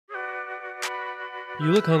You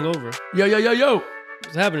look hungover. Yo.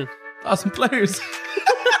 What's happening? Awesome players.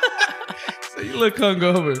 So you look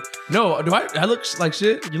hungover. No, do I look like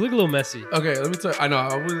shit? You look a little messy. Okay, let me tell you. I know.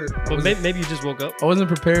 I wasn't. But maybe you just woke up. I wasn't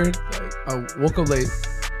prepared. Like, I woke up late.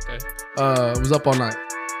 Okay. Was up all night.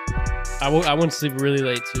 I went to sleep really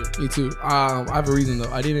late too. Me too. I have a reason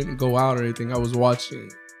though. I didn't go out or anything.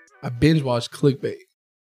 I binge watched Clickbait.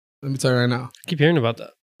 Let me tell you right now. I keep hearing about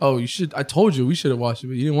that. Oh, you should. I told you we should have watched it,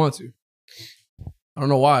 but you didn't want to. I don't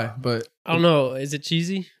know why, but I don't know. Is it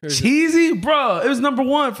cheesy? Cheesy, bro. It was number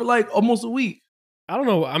one for like almost a week. I don't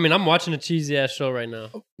know. I mean, I'm watching a cheesy ass show right now.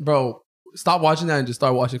 Bro, stop watching that and just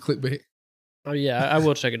start watching Clickbait. Oh yeah, I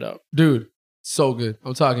will check it out, dude. So good.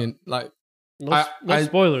 I'm talking like no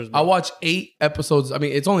spoilers. Bro. I watched 8 episodes. I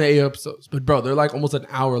mean, it's only 8 episodes, but bro, they're like almost an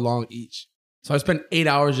hour long each. So I spent 8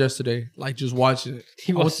 hours yesterday, like just watching it.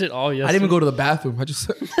 He watched it all yesterday. I didn't even go to the bathroom. I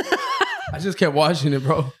just kept watching it,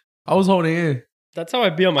 bro. I was holding in. That's how I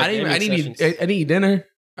be on my. I didn't eat dinner.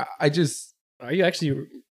 I just. Are you actually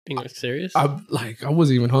being serious? I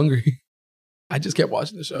wasn't even hungry. I just kept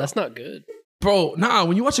watching the show. That's not good, bro. Nah,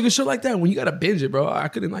 when you watch a good show like that, when you gotta binge it, bro, I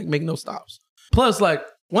couldn't like make no stops. Plus, like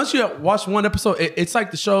once you watch one episode, it's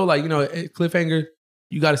like the show, like cliffhanger.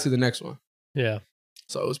 You got to see the next one. Yeah.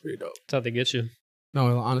 So it was pretty dope. That's how they get you.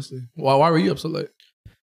 No, honestly. Why were you up so late?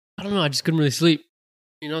 I don't know. I just couldn't really sleep.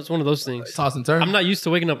 You know, it's one of those things. Like, toss and turn. I'm not used to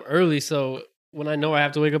waking up early, so when I know I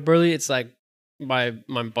have to wake up early, it's like my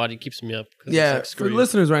body keeps me up. Yeah, like, for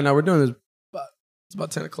listeners right now, we're doing this. It's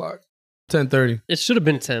about 10 o'clock. 10:30. It should have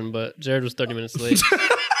been 10, but Jared was 30 minutes late.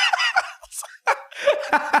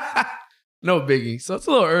 No biggie. So it's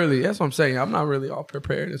a little early. That's what I'm saying. I'm not really all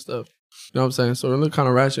prepared and stuff. You know what I'm saying? So we're looking kind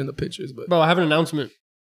of ratchet in the pictures. But bro, I have an announcement.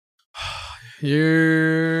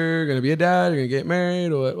 You're going to be a dad? You're going to get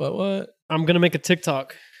married? Or what? I'm going to make a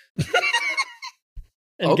TikTok.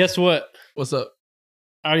 And guess what? What's up?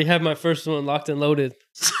 I already have my first one locked and loaded.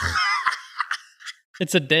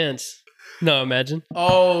 It's a dance. No, imagine.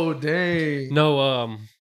 Oh, dang. No,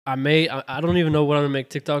 I don't even know what I'm going to make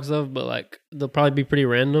TikToks of, but like they'll probably be pretty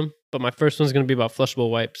random. But my first one's going to be about flushable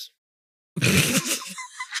wipes.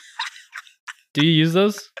 Do you use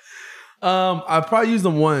those? I probably used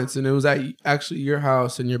them once, and it was at actually your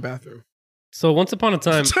house in your bathroom. So once upon a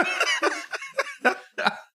time,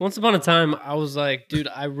 I was like, dude,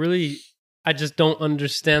 I just don't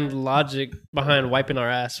understand the logic behind wiping our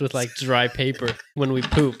ass with like dry paper when we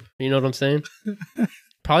poop. You know what I'm saying?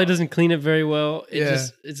 Probably doesn't clean it very well.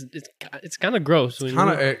 It's kind of gross.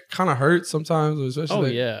 It kind of hurts sometimes, especially. Oh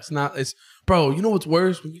yeah, it's bro. You know what's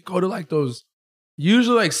worse when you go to like those.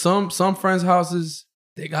 Usually, like some friends' houses,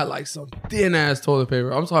 they got like some thin ass toilet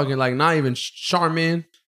paper. I'm talking like not even Charmin,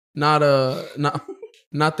 not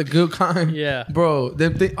the good kind. Yeah, bro.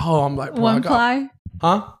 I'm like, bro, one ply.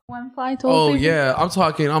 Huh? One ply toilet paper. Yeah,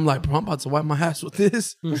 I'm like, bro, I'm about to wipe my ass with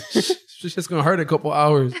this. It's just gonna hurt in a couple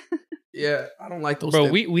hours. Yeah, I don't like those.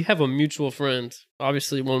 Bro, we have a mutual friend.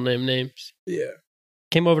 Obviously, won't name names. Yeah,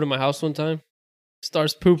 came over to my house one time,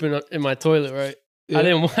 starts pooping in my toilet. Right, yeah. I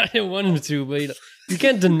didn't want him to, but you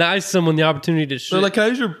can't deny someone the opportunity to shit. They're like, can I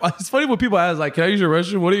use your? It's funny when people ask, like, can I use your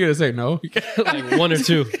restroom? What are you gonna say? No, like 1 or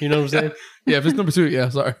 2. You know what I'm saying? Yeah, if it's number 2, yeah,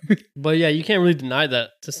 sorry. But yeah, you can't really deny that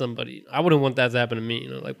to somebody. I wouldn't want that to happen to me. You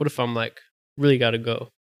know, like, what if I'm like really got to go?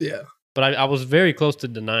 Yeah, but I was very close to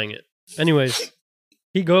denying it. Anyways.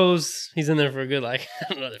 He's in there for a good, like,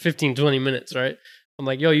 I don't know, 15, 20 minutes, right? I'm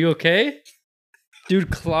like, yo, you okay? Dude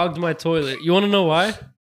clogged my toilet. You want to know why?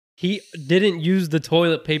 He didn't use the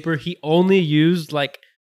toilet paper. He only used, like,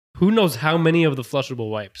 who knows how many of the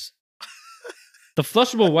flushable wipes. The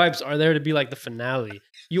flushable wipes are there to be, like, the finale.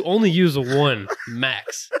 You only use 1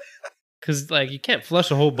 max. Because, like, you can't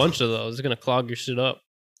flush a whole bunch of those. It's going to clog your shit up.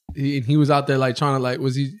 He was out there, like, trying to, like,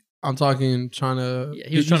 was he... I'm talking, trying to... Yeah,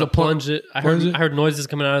 he was trying to plunge it. I heard noises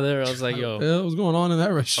coming out of there. I was like, yo. Yeah, what's going on in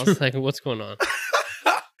that restroom? I was like, what's going on?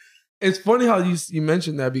 It's funny how you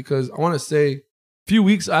mentioned that because I want to say a few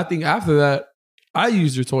weeks, I think after that, I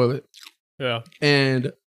used your toilet. Yeah.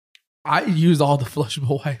 And I used all the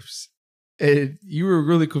flushable wipes. And you were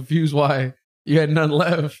really confused why you had none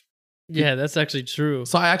left. Yeah, that's actually true.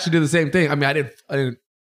 So I actually did the same thing. I mean, I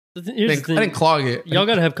didn't clog it. Y'all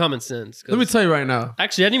gotta have common sense. Let me tell you right now.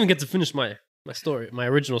 Actually, I didn't even get to finish my story, my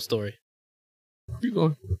original story. Keep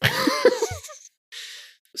going.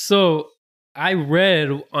 So I read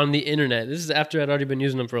on the internet, this is after I'd already been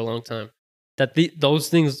using them for a long time, that those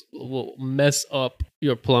things will mess up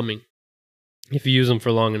your plumbing if you use them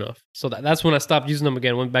for long enough. So that's when I stopped using them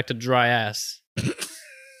again, went back to dry ass.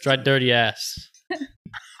 Dry, dirty ass.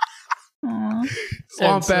 Aw.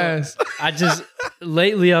 Swamp so- ass.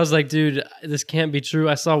 Lately I was like, dude, this can't be true.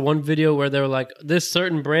 I saw one video where they were like, this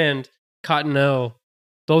certain brand, Cottonelle,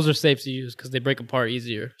 those are safe to use because they break apart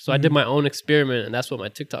easier. So I did my own experiment, and that's what my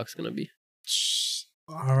TikTok's gonna be.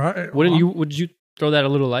 All right. Would you throw that a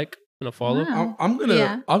little like and a follow? Wow. I'm gonna.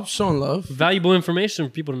 Yeah. I'm showing love. Valuable information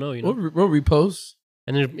for people to know, you know. We'll repost.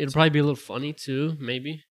 And it'll probably be a little funny too,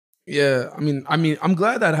 maybe. Yeah, I mean, I'm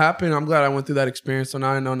glad that happened. I'm glad I went through that experience, so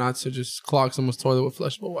now I know not to just clog someone's toilet with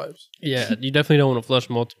flushable wipes. Yeah, you definitely don't want to flush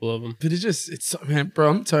multiple of them. But it's man, bro.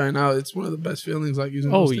 I'm telling you now, it's one of the best feelings, like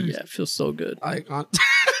using. Oh those things. yeah, it feels so good. Like,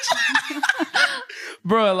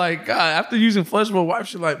 bro, like God, after using flushable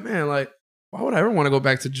wipes, you're like, man, like, why would I ever want to go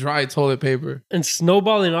back to dry toilet paper? And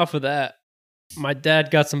snowballing off of that, my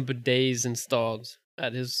dad got some bidets installed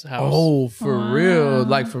at his house. Oh, for Wow. real,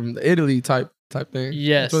 like from the Italy type thing.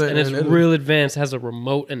 Yes, That's what and they- it's in Italy. real advanced, has a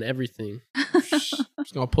remote and everything.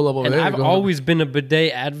 Just gonna pull up over And there. I've go- always been a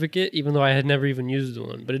bidet advocate, even though I had never even used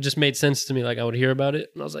one. But it just made sense to me. Like I would hear about it,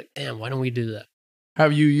 and I was like, "Damn, why don't we do that?"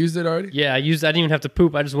 Have you used it already? Yeah, I didn't even have to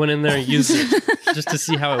poop. I just went in there and used it just to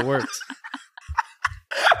see how it worked.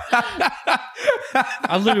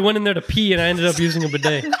 I literally went in there to pee, and I ended up using a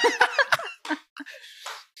bidet.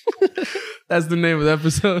 That's the name of the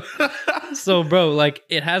episode. So, bro, like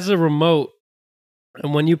it has a remote,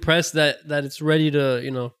 and when you press that it's ready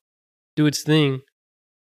to, do its thing.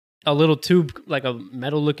 A little tube, like a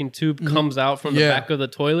metal-looking tube, comes out from the Yeah. back of the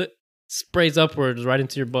toilet, sprays upwards right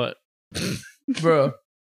into your butt. Bro,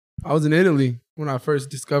 I was in Italy when I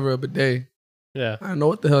first discovered a bidet. Yeah. I don't know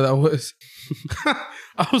what the hell that was.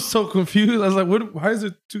 I was so confused. I was like, why is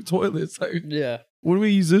there two toilets? Like, Yeah. what do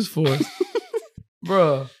we use this for?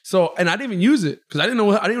 Bro. So, and I didn't even use it because I didn't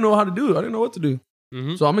even know how to do it. I didn't know what to do.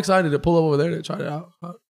 hmm So I'm excited to pull up over there to try it out.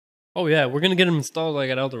 Oh yeah, we're gonna get them installed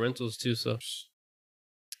like at all the rentals too. So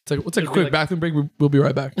We'll take a It'll be quick like- bathroom break. We'll be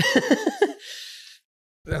right back.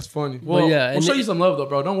 That's funny. Well, yeah, we'll and show you some love though,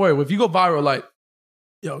 bro. Don't worry. If you go viral, like,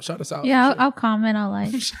 yo, shout us out. Yeah, for sure. I'll comment. I'll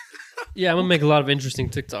like. yeah, I'm gonna make a lot of interesting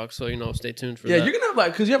TikToks. So stay tuned for Yeah, that. you're gonna have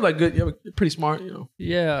like, cause you have like good, you're pretty smart,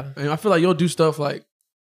 Yeah. And I feel like you'll do stuff like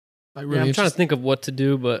really Yeah, I'm trying to interesting. think of what to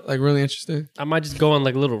do, but Like really interesting. I might just go on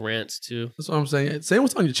like little rants too. That's what I'm saying. Say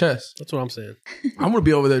what's on your chest. That's what I'm saying. I'm gonna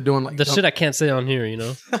be over there doing like The shit I can't say on here,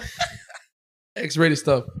 X-rated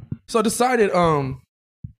stuff. So I decided, I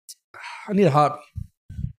need a hobby.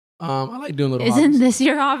 I like doing little Isn't hobbies. this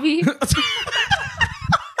your hobby?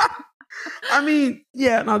 I mean,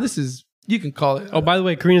 yeah, no, this is, you can call it. Oh, by the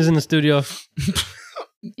way, Karina's in the studio.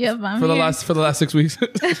 Yep, I'm for the here. last 6 weeks.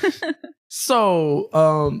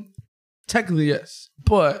 So, technically yes,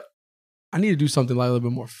 but I need to do something like a little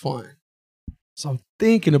bit more fun. So I'm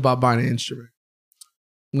thinking about buying an instrument.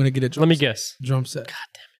 I'm gonna get a drum Let me set. guess. Drum set. God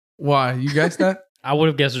damn it! Why you guessed that? I would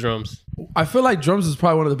have guessed drums. I feel like drums is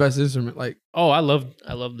probably one of the best instruments. Like, Oh, I love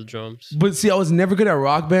the drums. but see, I was never good at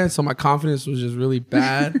rock band, so my confidence was just really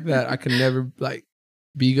bad that I could never like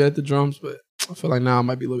be good at the drums. But I feel like now I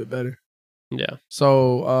might be a little bit better. Yeah.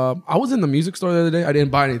 So I was in the music store the other day. I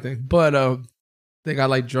didn't buy anything, but they got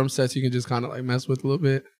like drum sets you can just kind of like mess with a little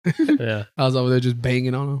bit. Yeah. I was over there just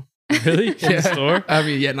banging on them. Really? In the store? I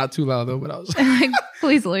mean, yeah, not too loud though, but I was Like,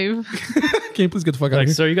 please leave. can you please get the fuck out Like, of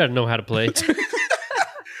here? sir, you got to know how to play.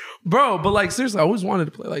 Bro, but like seriously, I always wanted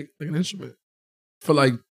to play like an instrument. For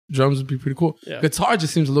like drums would be pretty cool. Yeah. Guitar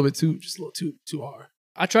just seems a little bit too hard.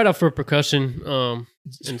 I tried out for percussion in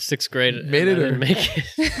 6th grade. Made it I or- didn't make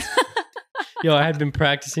it. Yo, I had been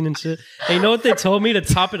practicing and shit. And you know what they told me to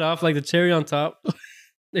top it off, like the cherry on top?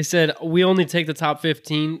 They said, we only take the top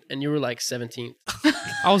 15, and you were like 17th.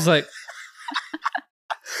 I was like,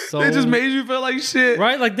 so. They just made you feel like shit.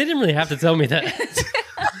 Right? Like, they didn't really have to tell me that.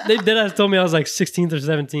 They did told me I was like 16th or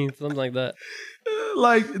 17th, something like that.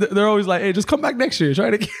 Like they're always like, hey, just come back next year. Try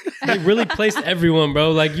it again. They really placed everyone,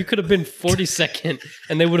 bro. Like, you could have been 42nd,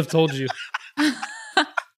 and they would have told you.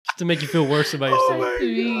 To make you feel worse about yourself. Oh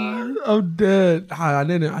my God. I'm dead. I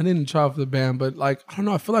didn't try for the band, but like I don't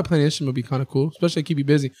know. I feel like playing an instrument would be kind of cool, especially to keep you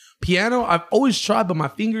busy. Piano, I've always tried, but my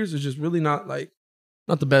fingers are just really not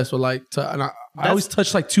the best. With like, and I always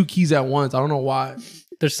touch like 2 keys at once. I don't know why.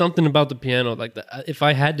 There's something about the piano, like that. If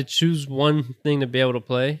I had to choose one thing to be able to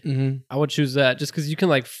play, I would choose that, just because you can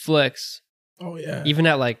like flex, Oh yeah. even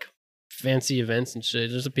at like fancy events and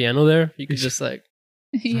shit. There's a piano there. You could just like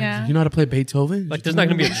Yeah. You know how to play Beethoven? there's not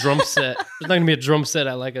gonna be a drum set. There's not gonna be a drum set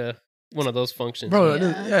at like one of those functions. Bro,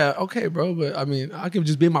 Yeah. yeah, okay, bro. But I mean, I could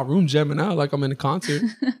just be in my room jamming out like I'm in a concert.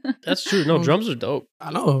 That's true. No, drums are dope.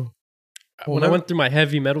 I know. When I went through my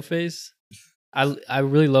heavy metal phase, I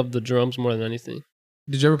really loved the drums more than anything.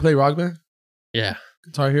 Did you ever play Rock Band? Yeah.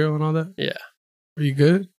 Guitar Hero and all that? Yeah. Are you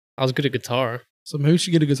good? I was good at guitar. So maybe we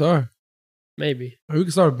should get a guitar. Maybe. Maybe we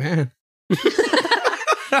can start a band.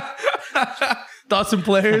 Thoughts and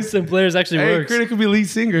players. Some players actually Hey, works. Critic could be lead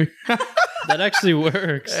singer. That actually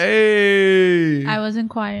works. Hey. I was in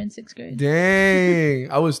choir in 6th grade.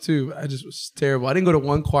 Dang. I was too. I just was terrible. I didn't go to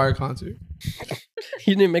one choir concert.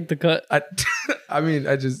 You didn't make the cut. I mean,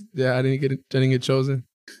 I didn't get chosen.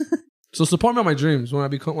 So support me on my dreams when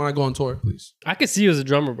I go on tour, please. I could see you as a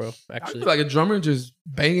drummer, bro. I Actually, feel like a drummer just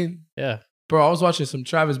banging. yeah. Bro, I was watching some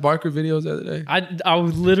Travis Barker videos the other day. I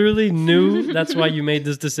literally knew that's why you made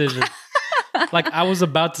this decision. Like I was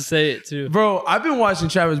about to say it too. Bro, I've been watching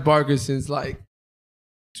Travis Barker since like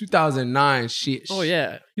 2009. Shit. Oh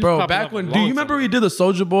yeah, He was Bro, popping back up when, a do you long remember time he did the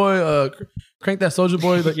Soulja Boy, Crank That Soulja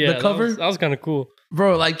Boy, the yeah, cover? That was kind of cool.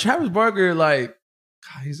 Bro, like Travis Barker, like,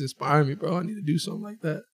 God, he's inspiring me, bro. I need to do something like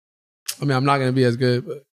that. I mean, I'm not going to be as good,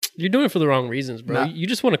 but. You're doing it for the wrong reasons, bro. Nah. You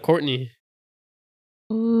just want a Courtney.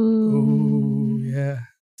 Ooh. Ooh, yeah.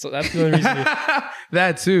 So that's the only reason.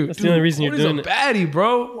 That too. That's the only reason you're doing a it. baddie,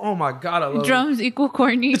 bro. Oh my God, I love Drums equal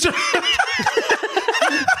Courtney. Is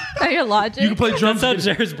that your logic? You can play drums. That's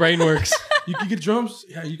how Jared's brain works. You can get drums.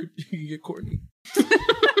 Yeah, you can get Courtney.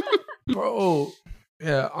 Bro.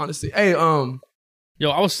 Yeah, honestly. Hey, Yo,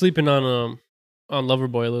 I was sleeping on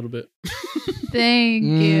Loverboy a little bit, Thank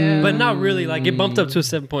you. but not really. Like it bumped up to a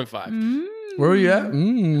 7.5. Mm. where were you at?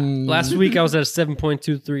 Last week I was at a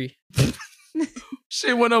 7.23.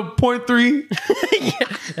 Shit went up 0.3.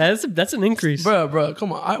 Yeah, that's an increase. Bro,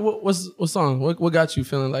 come on. What song? What got you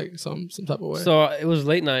feeling like some type of way? So it was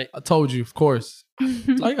late night. I told you, of course. All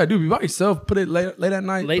you gotta do, be by yourself. Put it late at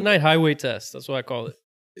night. Late night highway test. That's what I call it.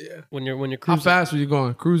 Yeah. When you're How cruising. fast were you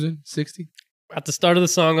going? Cruising? 60? At the start of the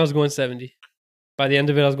song, I was going 70. By the end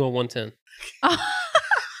of it, I was going 110.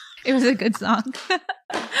 It was a good song.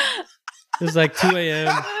 It was like 2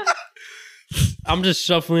 a.m. I'm just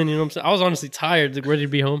shuffling, you know what I'm saying? I was honestly tired, like ready to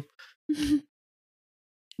be home.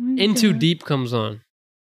 In Too Deep comes on.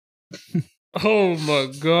 Oh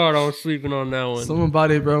my God, I was sleeping on that one. Something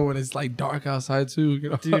about it, bro, when it's like dark outside too. You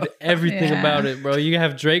know? Dude, everything Yeah. about it, bro. You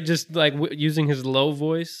have Drake just like using his low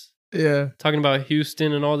voice, Yeah. talking about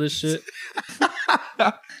Houston and all this shit.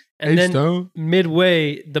 And Hey, then Stone.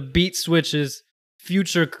 midway, the beat switches,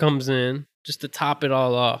 Future comes in just to top it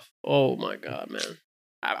all off. Oh my God, man.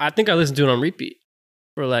 I think I listened to it on repeat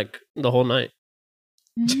for like the whole night.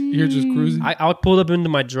 You're just cruising. I pulled up into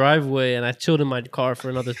my driveway and I chilled in my car for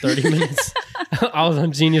another 30 minutes. I was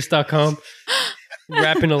on genius.com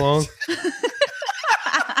rapping along.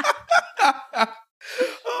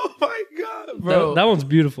 Oh my God, bro. That one's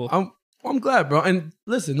beautiful. I'm glad, bro. And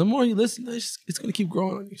listen, the more you listen, it's gonna keep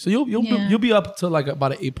growing on you. So Yeah. you'll be up to like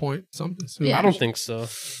about an 8 point something soon. Yeah. I don't think so.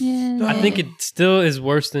 Yeah. I think it still is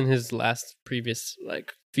worse than his last previous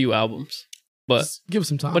like few albums. But Just give it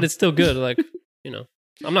some time. but it's still good. Like, you know,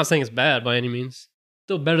 I'm not saying it's bad by any means.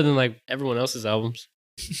 Still better than like everyone else's albums.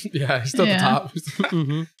 yeah, he's still Yeah. at the top.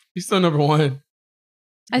 Mm-hmm. He's still number one.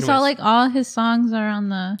 I saw Anyways. like all his songs are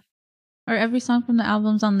on or every song from the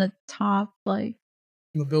album's on the top, like,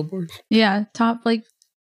 On the Billboard. yeah, top like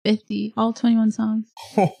 50, all 21 songs.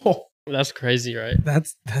 That's crazy, right?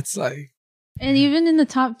 that's like And even in the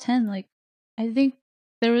top 10, like, I think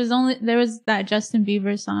there was that Justin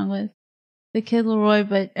Bieber song with the Kid Leroy,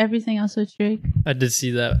 but everything else was Drake. I did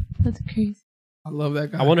see that. That's crazy. I love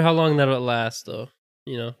that guy. I wonder how long that'll last though.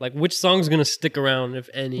 You know, like which song's gonna stick around if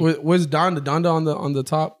any. Where's Donda on the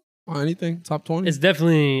top on anything? Top 20? It's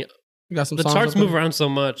definitely You got some the songs charts up there? move around so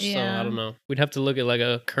much, so Yeah. I don't know. We'd have to look at like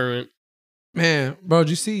a current. Man, bro, did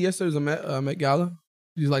you see yesterday was a Met Gala?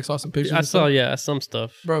 You like saw some pictures? I and saw, stuff? yeah, some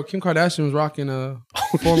stuff. Bro, Kim Kardashian was rocking a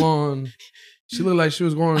full on. She looked like she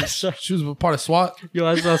was going. She was a part of SWAT. Yo,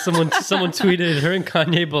 I saw someone tweeted her and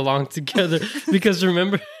Kanye belong together because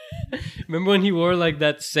remember when he wore like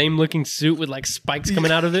that same looking suit with like spikes coming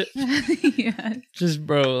out of it? Yeah. Just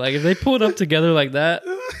bro, like if they pulled up together like that,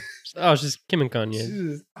 oh, it's just Kim and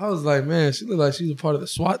Kanye. I was like, man, she looked like she's a part of the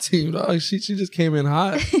SWAT team. Dog. She just came in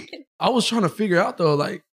hot. I was trying to figure out though,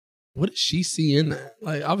 like, what did she see in that?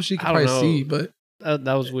 Like, obviously, she could I don't probably know. see, but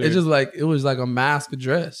That was weird. it was like a mask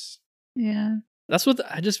dress. Yeah. That's what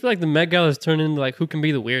I just feel like the Met Gala has turned into like who can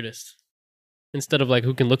be the weirdest instead of like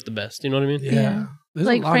who can look the best. You know what I mean? Yeah, There's a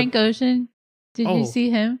Like lot Frank Ocean. Did Oh. you see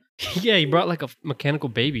him? Yeah, he brought like a mechanical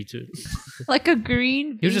baby to Like a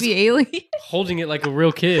green He was baby just- alien. holding it like a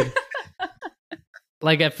real kid.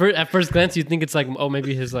 Like at first glance, you think it's like, oh,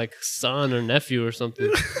 maybe his like son or nephew or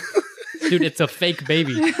something. Dude, it's a fake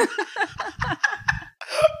baby.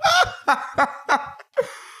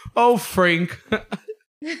 Oh, Frank,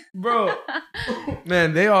 bro.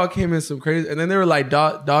 Man, they all came in some crazy, and then they were like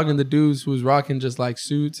dogging the dudes who was rocking just like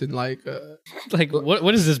suits and like Like,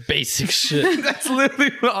 what is this basic shit? that's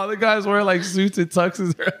literally what all the guys wear, like suits and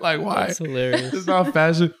tuxes. They're like, why? That's hilarious. It's not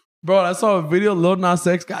fashion, bro. I saw a video. Lil Nas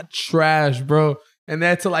X got trashed, bro, and they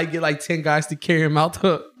had to like get like 10 guys to carry him out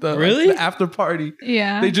to Really? the after party.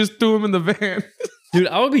 Yeah. They just threw him in the van. Dude,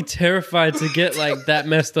 I would be terrified to get like that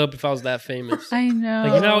messed up if I was that famous. I know.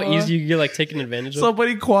 Like, you know how easy you get like taken advantage of?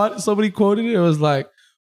 Somebody quoted it. It was like,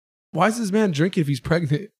 why is this man drinking if he's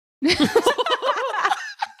pregnant? Yo,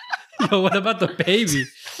 what about the baby?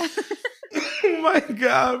 Oh my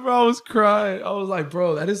God, bro. I was crying. I was like,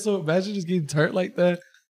 bro, that is so, imagine just getting turned like that.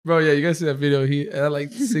 Bro, yeah, you guys see that video. He had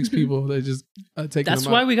like 6 people that just taking That's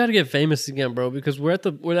him why out. we got to get famous again, bro, because we're at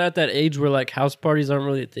that age where like house parties aren't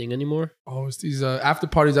really a thing anymore. Oh, it's these after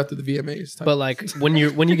parties after the VMAs. Type. But like when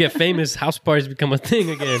you get famous, house parties become a thing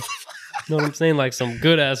again. You know what I'm saying? Like some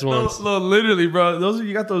good ass ones. No, literally, bro.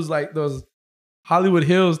 You got those like those Hollywood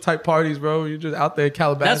Hills type parties, bro. You're just out there in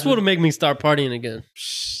Calabasas. That's what'll make me start partying again.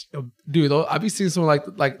 Dude, I be seeing some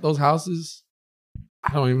like those houses.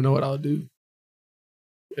 I don't even know what I'll do.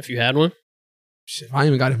 If you had one, Shit, I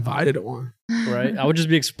even got invited to one. right? I would just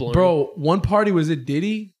be exploring. Bro, one party was at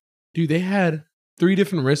Diddy. Dude, they had 3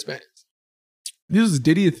 different wristbands. This was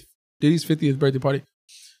Diddy's 50th birthday party.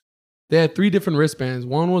 They had 3 different wristbands.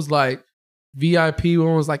 One was like VIP,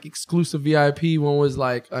 one was like exclusive VIP, one was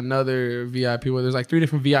like another VIP where there's like 3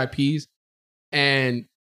 different VIPs. And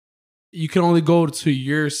you can only go to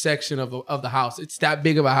your section of the house. It's that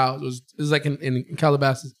big of a house. It was like in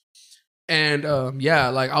Calabasas. And yeah,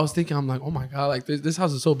 like I was thinking, I'm like, oh my God, like this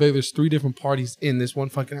house is so big. There's 3 different parties in this one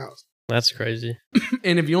fucking house. That's crazy.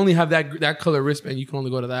 And if you only have that color wristband, you can only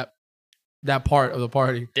go to that part of the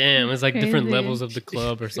party. Damn, it's like different Crazy. levels of the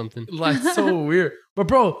club or something. Like so weird. But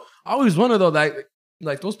bro, I always wonder though,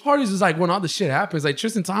 like those parties is like when all the shit happens, like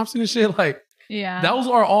Tristan Thompson and shit. Like Yeah. those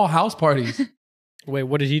are all house parties, Wait,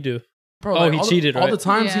 what did he do? bro. Oh, like, he all cheated, all right? the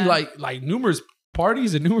times. Yeah. He like numerous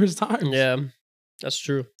parties and numerous times. Yeah, that's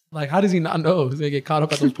true. Like how does he not know they get caught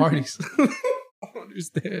up at those parties? I don't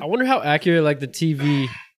understand. I wonder how accurate like the TV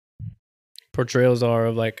portrayals are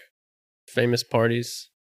of like famous parties,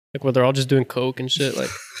 like where they're all just doing coke and shit. Like,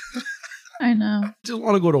 I know. I just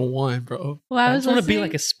want to go to one, bro. Well, I I was just want to be listening-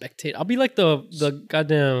 like a spectator. I'll be like the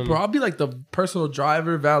goddamn. Bro, I'll be like the personal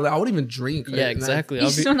driver, valet. I wouldn't even drink. Yeah, right? exactly. You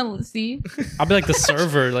just want to see. I'll be like the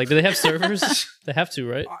server. Like, do they have servers? They have to,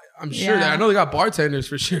 right? I'm sure. Yeah. I know they got bartenders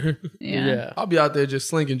for sure. Yeah. I'll be out there just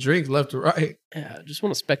slinging drinks left to right. Yeah, I just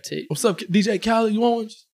want to spectate. What's up, DJ Khaled? You want one?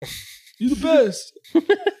 You the best,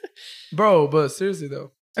 bro. But seriously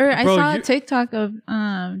though, Or I Bro, saw you- a TikTok of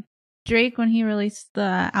Drake when he released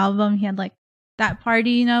the album. He had like that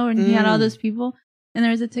party, you know, and he had all those people. And there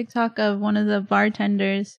was a TikTok of one of the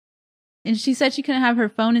bartenders, and she said she couldn't have her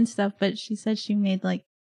phone and stuff, but she said she made like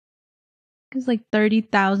it was like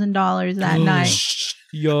 $30,000 that night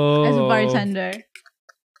Yo, as a bartender.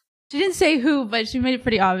 She didn't say who, but she made it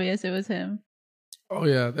pretty obvious it was him. oh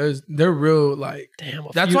yeah, they're real like. Damn,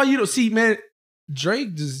 That's why you don't see, man.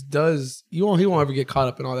 Drake just does. He won't ever get caught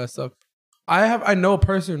up in all that stuff. I know a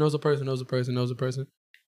person who knows a person knows a person knows a person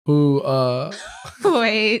who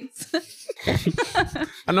Wait.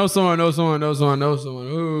 I know someone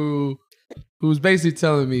who's basically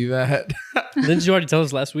telling me that Didn't you already tell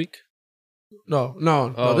us last week? no,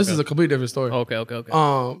 Oh, this okay. is a completely different story.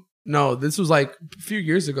 Okay. No, this was like a few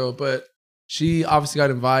years ago, but she obviously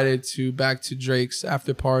got invited back to Drake's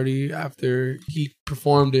after party after he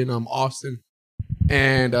performed in Austin.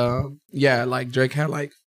 And yeah, like Drake had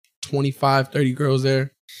like 25, 30 girls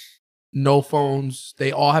there. No phones.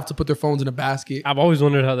 They all have to put their phones in a basket. I've always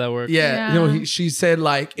wondered how that works. Yeah, Yeah. she said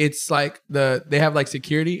like it's like they have like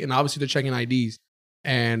security, and obviously they're checking IDs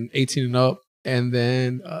and 18 and up, and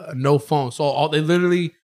then no phone. So all they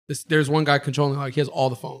literally there's one guy controlling, like he has all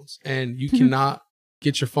the phones, and you cannot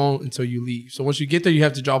get your phone until you leave. So once you get there, you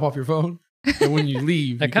have to drop off your phone, and when you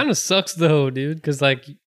leave, That kind of sucks though, dude. Because like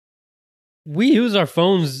we use our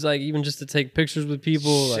phones like even just to take pictures with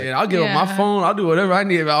people. Like, shit, I'll get on my Yeah. phone. I'll do whatever I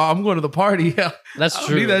need. I'm going to the party. that's I don't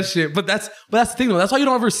true. need that shit. But that's the thing though. That's why you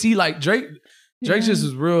don't ever see like Drake. Drake Yeah. just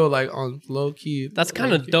is real like on low key. That's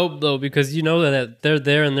kind of dope though, because you know that they're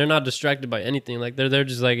there and they're not distracted by anything. Like they're there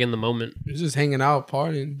just like in the moment. You're just hanging out,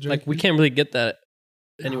 partying. Drinking. Like we can't really get that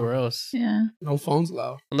anywhere else Yeah. No phones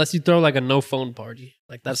allowed. unless you throw like a no phone party.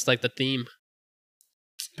 Like that's like the theme.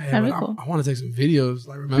 Man, That'd be but cool. I want to take some videos.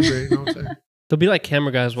 Like remember it. You know what I'm saying? There'll be like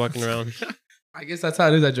camera guys walking around. I guess that's how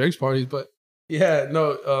it is at Drake's parties. But yeah,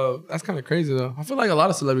 no, that's kind of crazy though. I feel like a lot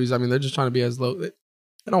of celebrities. I mean, they're just trying to be as low. They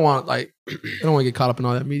don't want like they don't want to get caught up in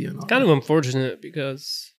all that media. And all Kind that. of unfortunate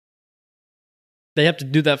because they have to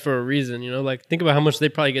do that for a reason, you know? Like, think about how much they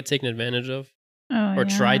probably get taken advantage of or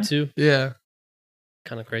try to. Yeah.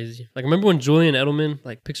 Kind of crazy. Like, remember when Julian Edelman,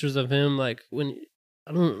 like, pictures of him, like, when,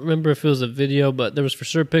 I don't remember if it was a video, but there was for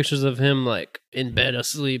sure pictures of him, like, in bed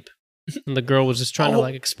asleep. And the girl was just trying to,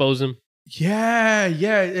 like, expose him.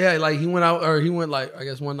 Yeah. Like, he went out, or he went, like, I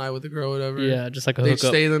guess one night with the girl or whatever. Yeah, just like a They hookup.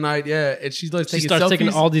 stay the night, yeah. And she's like, She starts taking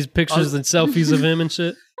all these pictures and selfies of him and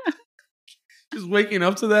shit. Just waking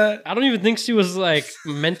up to that. I don't even think she was, like,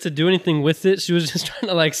 meant to do anything with it. She was just trying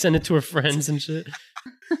to, like, send it to her friends and shit.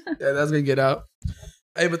 Yeah, that's gonna get out.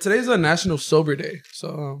 Hey, but today's a National Sober Day,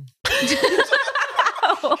 so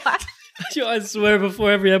Yo, I swear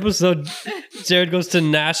before every episode, Jared goes to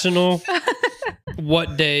National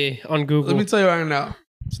what day on Google. let me tell you right now,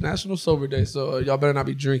 it's National Sober Day, so y'all better not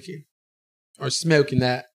be drinking or smoking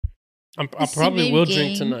that. I probably will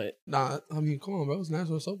drink tonight. Nah, I mean, come on, bro. It's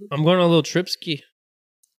National Sober Day. I'm going on a little trip ski.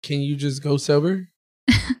 Can you just go sober?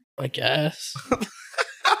 I guess.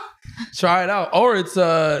 Try it out. Or it's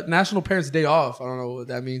National Parents Day Off. I don't know what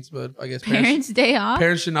that means, but I guess Parents' Day off?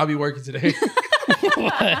 Parents should not be working today.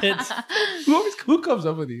 What? Who comes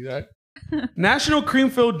up with these, right? National Cream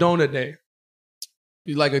Filled Donut Day.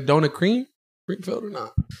 You like a donut cream filled or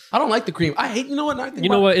not? I don't like the cream. I hate, you know what? You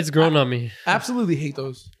know what? It's grown on me. Absolutely hate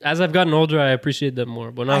those. As I've gotten older, I appreciate them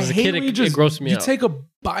more. But when I was a kid, it grossed me out. You take a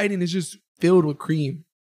bite and it's just filled with cream.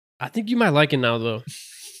 I think you might like it now, though.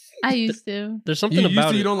 I used to. There's something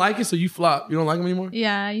about it. You don't like it, so you flop. You don't like them anymore?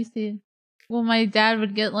 Yeah, I used to. Well, my dad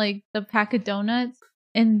would get like the pack of donuts,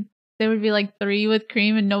 and there would be like 3 with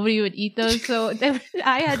cream, and nobody would eat those. So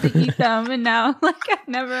I had to eat them, and now like I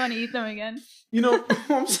never want to eat them again. You know,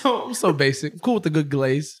 I'm so basic. I'm cool with the good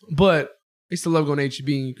glaze, but I used to love going to HEB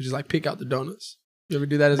and you could just like pick out the donuts. You ever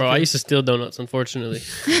do that as a kid? I used to steal donuts, unfortunately.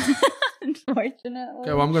 Unfortunately.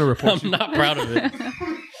 Okay, well, I'm going to report I'm not proud of it.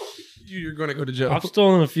 You're going to go to jail. I've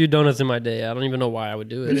stolen a few donuts in my day. I don't even know why I would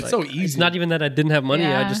do it. And it's so easy. It's not even that I didn't have money.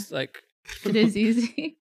 I Yeah. just like... It is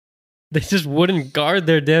easy. They just wouldn't guard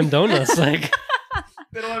their damn donuts. Like,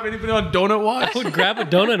 They don't have anybody on donut watch? I would grab a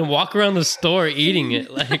donut and walk around the store eating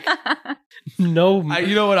it. Like, no...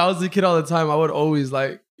 You know what? I was a kid all the time. I would always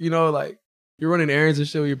like, you know, like you're running errands and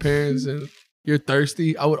shit with your parents and you're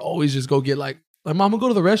thirsty. I would always just go get like Mom, I'm gonna go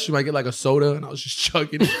to the restroom. I get like a soda and I was just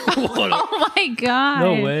chugging it. Oh my god!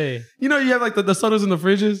 No way. You know, you have like the sodas in the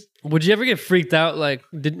fridges. Would you ever get freaked out? Like,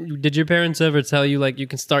 did your parents ever tell you like you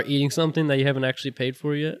can start eating something that you haven't actually paid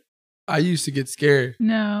for yet? I used to get scared.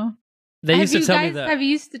 No. They used to tell me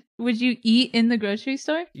that. Would you eat in the grocery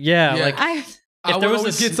store? Yeah, Yeah. like I there would was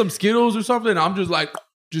always a get some Skittles or something. And I'm just like,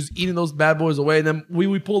 just eating those bad boys away. And then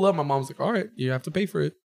we pull up. My mom's like, all right, you have to pay for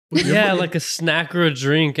it. yeah, like a snack or a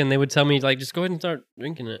drink, and they would tell me like, just go ahead and start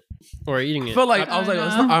drinking it or eating it. I felt like I was like,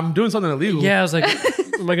 I'm doing something illegal. Yeah, I was like,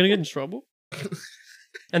 am I gonna get in trouble?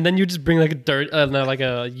 And then you just bring like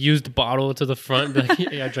a used bottle to the front, and be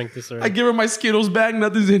like, yeah, I drank this already. I give her my Skittles bag,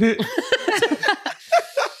 nothing's in it.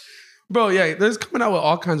 Bro, yeah, there's coming out with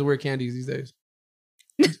all kinds of weird candies these days.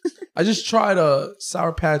 I just tried a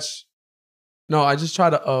Sour Patch. No, I just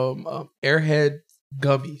tried a Airhead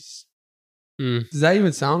gummies. Does that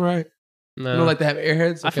even sound right? No. You know, like they have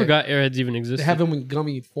Airheads. Okay. I forgot Airheads even existed. They have them in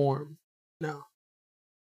gummy form now.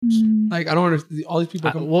 Mm. Like I don't understand. All these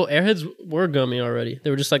people. Well, Airheads were gummy already.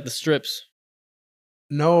 They were just like the strips.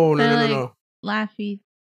 No. Laffy.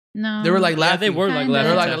 No. They were like Laffy. Yeah, they were like Kinda. They Laffy.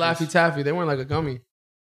 were like a Taffies. Laffy Taffy. They weren't like a gummy.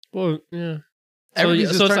 Well, yeah. So Everything's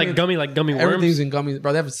just it's turning like gummy worms. Everything's in gummies,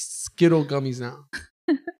 bro. They have Skittle gummies now.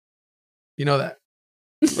 You know that.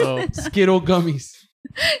 Oh. Skittle gummies.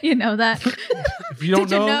 You know that. If you don't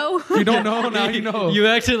Did you know, know? if you don't know, now you know. You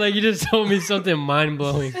acted like you just told me something mind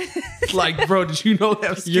blowing. Like, bro, did you know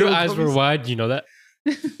that? Your Skittle eyes gummies? were wide. You know that?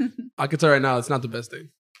 I can tell right now, it's not the best thing.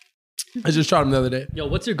 I just tried them the other day. Yo,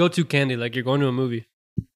 what's your go-to candy? Like you're going to a movie.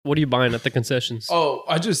 What are you buying at the concessions? Oh,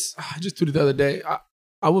 I just did it the other day.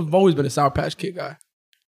 I've always been a Sour Patch Kid guy,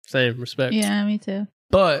 Same, respect. Yeah, me too.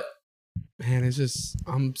 but man, it's just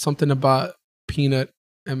something about peanut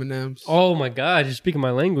M&Ms. Oh my God, you're speaking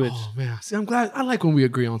my language. Oh man, see, I'm glad. I like when we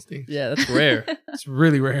agree on things. Yeah, that's rare. It's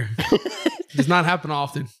really rare. Does not happen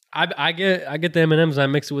often. I get the M&Ms and I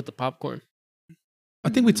mix it with the popcorn. I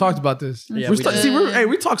think we talked about this. Yeah, we we did. see,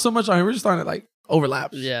 we talk so much on here. We're just starting to like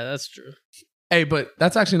overlap. Yeah, that's true. Hey, but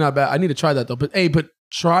that's actually not bad. I need to try that though. But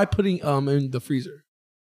try putting in the freezer.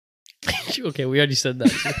 Okay, we already said that.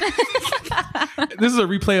 This is a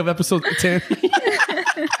replay of episode 10.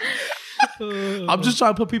 I'm just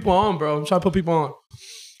trying to put people on, bro. I'm trying to put people on.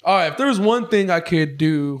 All right, if there was one thing I could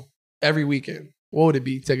do every weekend, what would it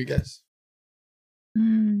be? Take a guess.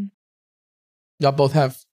 Mm. Y'all both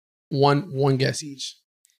have one guess each.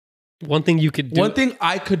 One thing you could do. One thing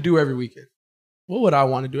I could do every weekend. What would I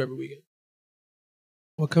want to do every weekend?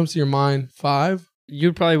 What comes to your mind? 5?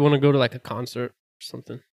 You'd probably want to go to like a concert or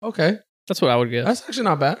something. Okay. That's what I would guess. That's actually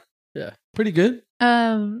not bad. Yeah. Pretty good.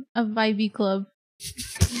 A vibey club.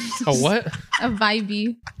 A what? A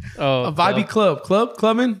vibey. Oh, A vibey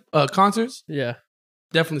clubbing, concerts. Yeah.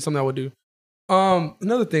 Definitely something I would do.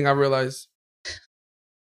 Another thing I realized,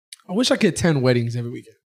 I wish I could attend weddings every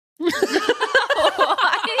weekend.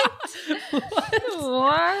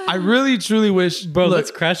 What? I really truly wish, Bro, look,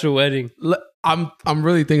 let's crash a wedding. I'm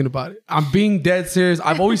really thinking about it. I'm being dead serious.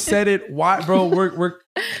 I've always said it. Why, bro? We're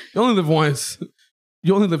you only live once.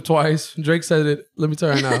 You only live twice. Drake said it. Let me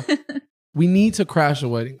tell you now. We need to crash a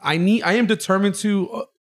wedding. I am determined to.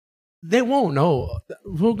 They won't know.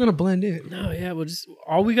 We're gonna blend in. No, yeah, well, just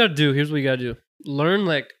all we gotta do. Here's what we gotta do: learn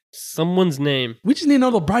like someone's name. We just need to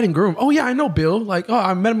know the bride and groom. Oh yeah, I know Bill. Like, oh,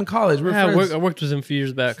 I met him in college. We're friends. I worked with him a few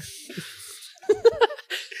years back.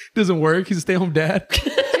 Doesn't work. He's a stay-home dad.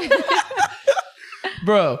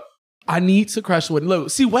 Bro, I need to crash the wedding. Look,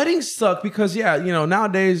 see, weddings suck because, yeah, you know,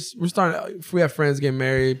 nowadays we're starting, if we have friends getting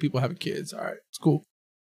married, people having kids, all right, it's cool.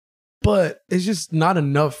 But it's just not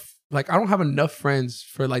enough. Like, I don't have enough friends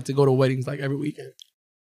for, like, to go to weddings, like, every weekend.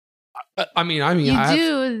 I mean, you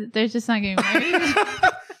do. They're just not getting married.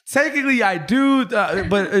 Technically, I do,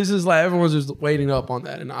 but it's just like everyone's just waiting up on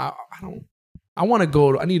that. And I want to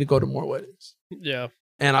go, I need to go to more weddings. Yeah.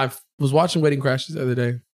 And I was watching Wedding Crashes the other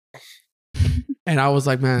day. And I was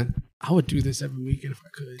like, man, I would do this every weekend if I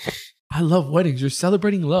could. I love weddings. You're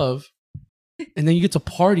celebrating love. And then you get to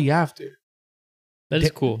party after. That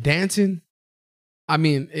is cool. Dancing. I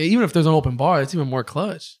mean, even if there's an open bar, it's even more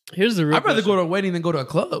clutch. Here's the real I'd rather question. go to a wedding than go to a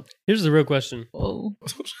club. Here's the real question. Whoa.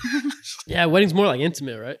 Yeah, wedding's more like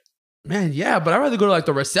intimate, right? Man, yeah, but I'd rather go to like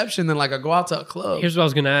the reception than like I go out to a club. Here's what I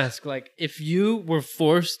was gonna ask. Like, if you were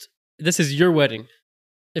forced, this is your wedding.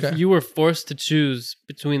 If Okay. you were forced to choose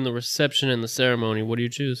between the reception and the ceremony, what do you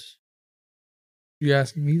choose? You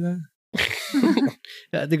asking me that?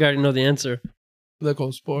 I think I already know the answer. Look,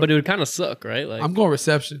 old sport. But it would kind of suck, right? Like, I'm going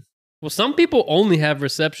reception. well, some people only have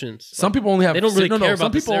receptions. Some people only have. they don't really care Some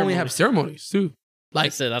about the people only ceremony. have ceremonies too. Like, I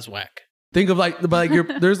Like, said, that's whack. think of like, but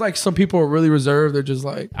like there's like some people who are really reserved. They're just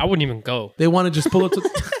like I wouldn't even go. they want to just pull up to.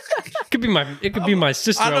 It could be my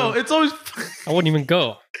sister. I know it's always. I wouldn't even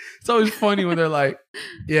go. It's always funny when they're like,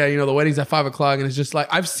 yeah, you know, the wedding's at 5:00, and it's just like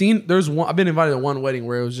I've been invited to one wedding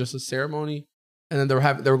where it was just a ceremony, and then they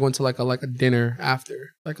were going to like a dinner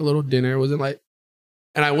after, like a little dinner. It wasn't like,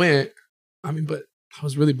 and I went. I mean, but I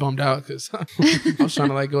was really bummed out because I was trying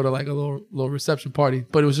to like go to like a little reception party,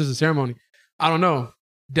 but it was just a ceremony. I don't know.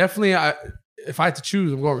 Definitely, if I had to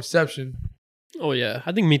choose, I'm going reception. Oh yeah,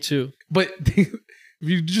 I think me too. But if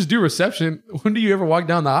you just do reception, when do you ever walk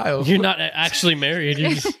down the aisle? You're not actually married.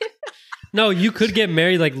 You just, no, you could get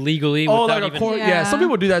married like legally. Oh, without like a even, court. Yeah. Yeah. Some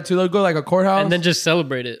people do that too. They'll go like a courthouse and then just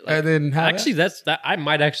celebrate it. Like, and then have actually, that I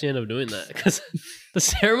might actually end up doing that because the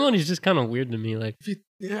ceremony is just kind of weird to me. Like,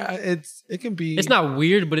 yeah, it can be. it's not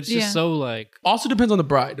weird, but it's just Yeah. so like. Also depends on the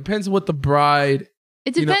bride. Depends on what the bride.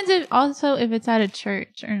 It You know- depends if it's at a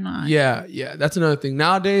church or not. Yeah, that's another thing.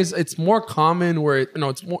 Nowadays, it's more common where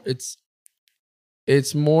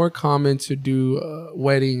it's more common to do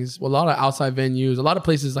weddings. Well, a lot of outside venues, a lot of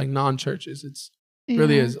places like non-churches. It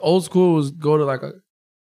really Yeah. is. Old school was go to like a.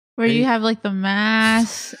 Where you have like the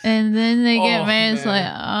mass and then they get Oh, married. It's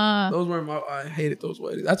man. like, Those were I hated those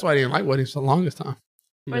weddings. That's why I didn't like weddings for the longest time.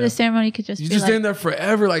 or the ceremony could just You be just like, stand there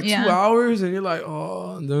forever, like 2 Yeah. hours, and you're like,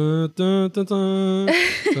 oh, dun, dun, dun, dun,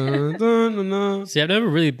 dun, dun, dun, dun. See, I've never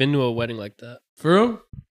really been to a wedding like that. For real?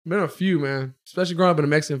 Been a few, man. Especially growing up in a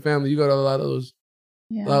Mexican family, you go to a lot of those,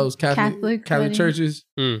 yeah. Catholic wedding. churches.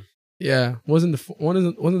 Mm. Yeah, wasn't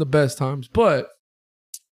the best times, but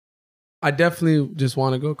I definitely just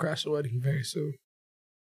want to go crash a wedding very soon.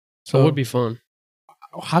 So it would be fun.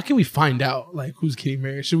 How can we find out like who's getting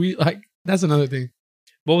married? Should we like? That's another thing.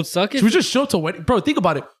 What would suck Should we if just show up to wedding? Bro, think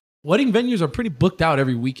about it. Wedding venues are pretty booked out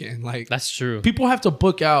every weekend. Like that's true. people have to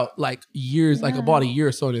book out like years, like Yeah. about a year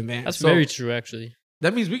or so in advance. That's So very true, actually.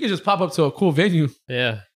 that means we can just pop up to a cool venue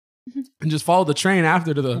Yeah. and just follow the train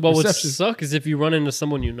after to the What would reception. suck is if you run into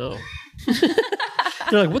someone you know.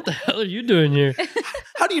 They're like, "What the hell are you doing here?"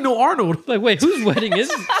 How do you know Arnold? Like, wait, whose wedding is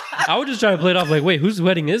this? I would just try to play it off like, wait, whose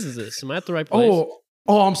wedding is this? Am I at the right place?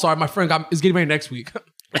 Oh, I'm sorry. My friend is getting married next week.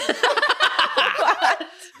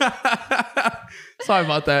 Sorry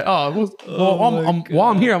about that.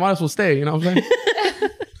 While I'm here, I might as well stay. You know what I'm saying?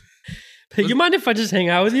 Hey, you mind if I just hang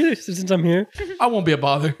out with you since I'm here? I won't be a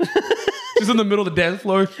bother. Just in the middle of the dance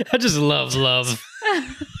floor. I just love love.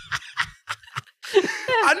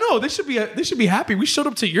 I know they should be happy. We showed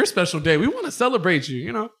up to your special day. We want to celebrate you.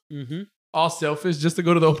 You know, all selfish just to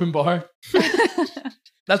go to the open bar.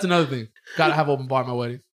 That's another thing. Gotta have open bar at my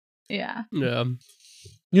wedding. Yeah. Yeah.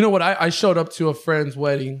 You know what? I showed up to a friend's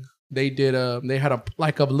wedding. They did they had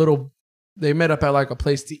a little. They met up at like a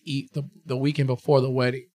place to eat the weekend before the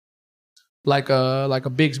wedding, like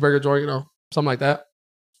a Big's Burger joint, you know, something like that.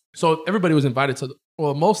 So everybody was invited to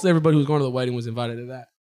most everybody who was going to the wedding was invited to that.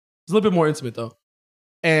 It's a little bit more intimate though,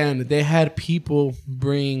 and they had people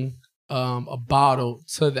bring a bottle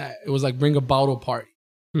to that. It was like bring a bottle party.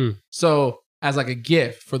 So as like a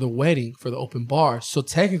gift for the wedding for the open bar. So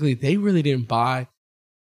technically they really didn't buy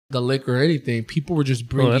the liquor or anything. People were just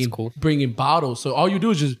bringing bottles. So all you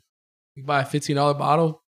do is just you buy a $15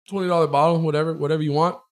 bottle, $20 bottle, whatever you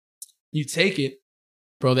want. You take it.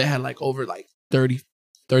 Bro, they had like over like 30,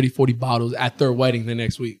 40 bottles at their wedding the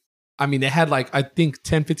next week. I mean, they had like, I think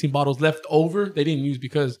 10, 15 bottles left over. They didn't use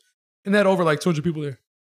because, and they had over like 200 people there.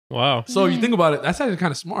 Wow. So if you think about it, that's actually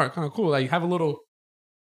kind of smart, kind of cool. Like have a little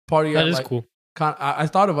party. That is cool. I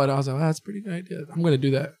thought about it. I was like, that's a pretty good idea. I'm going to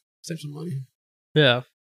do that. Save some money. Yeah.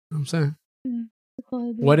 You know what I'm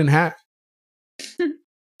saying? Wedding hack.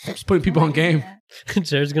 Just putting people on game.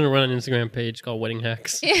 Jared's going to run an Instagram page called Wedding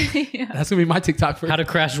Hacks. Yeah. That's going to be my TikTok for How to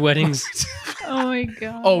crash weddings. Oh my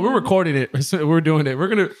God. Oh, we're recording it. We're doing it. We're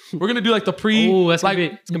gonna do like the pre. Oh, that's like,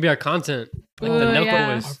 it's gonna be our content. Like Ooh, the Nelco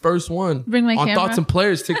yeah. boys. our first one. Bring my on camera. Thoughts and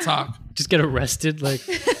Players TikTok. Just get arrested. Like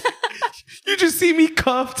You just see me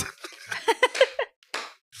cuffed.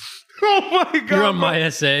 Oh my God. you're on my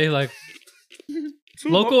SA. Like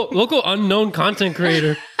local unknown content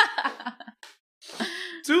creator.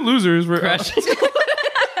 Two losers were Crashing. Two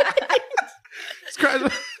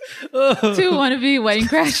wannabe wedding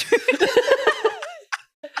crashers.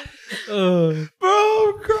 Bro,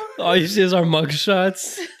 cry. All you see is our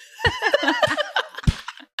mugshots.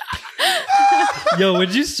 Yo,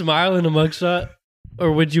 would you smile in a mugshot?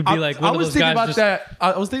 Or would you be like one I of was those thinking guys about just... that.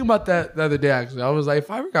 I was thinking about that the other day, actually. I was like,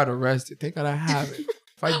 if I ever got arrested, thank God I haven't.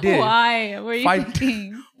 If I did. Why? What are you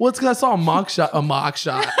thinking? Well, it's because I saw a mock shot. I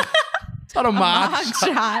saw a mock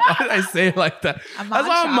shot. Why did I say it like that? I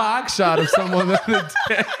saw a mock shot of someone the other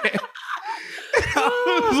day.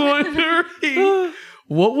 I was wondering,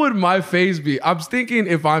 what would my face be? I'm thinking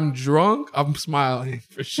if I'm drunk, I'm smiling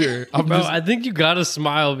for sure. I think you gotta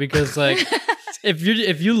smile because like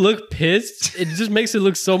if you look pissed, it just makes it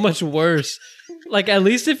look so much worse. Like at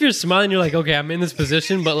least if you're smiling, you're like, okay, I'm in this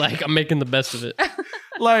position, but like I'm making the best of it.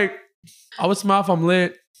 Like I would smile if I'm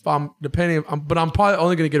lit. If I'm but I'm probably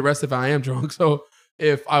only gonna get arrested if I am drunk. So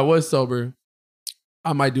if I was sober,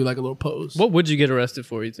 I might do like a little pose. What would you get arrested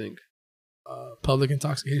for, you think? Public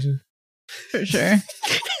intoxication. For sure.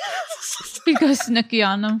 Because Snooki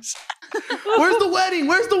on them. Where's the wedding?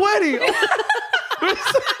 Where's the wedding?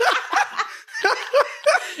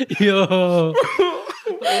 Yo. Oh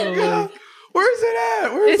my God. Where's it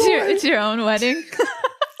at? Where's It's your own wedding.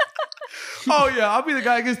 Oh yeah, I'll be the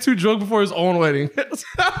guy that gets too drunk before his own wedding. That's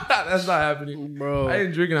not happening, Bro. I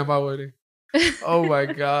ain't drinking at my wedding. Oh my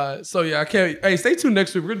God. So yeah, I can't. Hey, stay tuned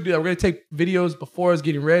next week. We're gonna do that. We're gonna take videos before us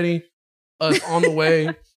getting ready, us on the way.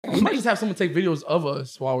 We might just have someone take videos of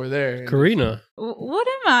us while we're there. Karina. What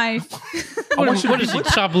am I? What is she,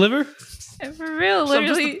 chop liver? For real,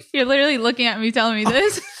 literally, you're literally looking at me telling me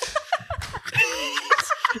this.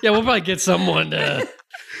 Yeah, we'll probably get someone to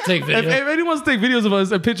take video. If anyone wants to take videos of us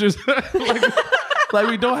and pictures, like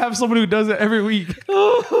we don't have someone who does it every week.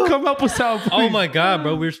 Come help us out, please. Oh my God,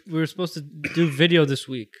 bro. We were supposed to do video this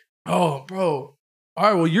week. Oh, bro. All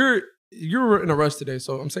right, well, you're in a rush today,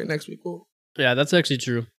 so I'm saying next week. Cool. Yeah, that's actually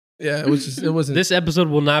true. Yeah, it wasn't. This episode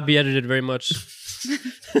will not be edited very much.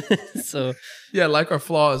 So yeah, like our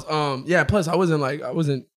flaws. Yeah. Plus, I wasn't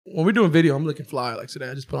when we're doing video. I'm looking fly. Like today,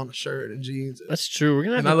 I just put on a shirt and jeans. that's true. We're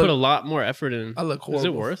gonna have to put a lot more effort in. I look horrible. Is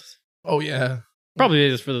it worth? Oh yeah, Probably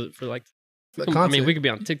is for the I content. mean, we could be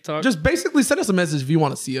on TikTok. Just basically send us a message if you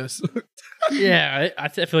want to see us. Yeah, I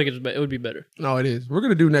feel like it would be better. No, it is. We're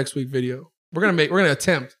gonna do next week video. We're gonna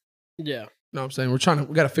attempt. Yeah, You know what I'm saying?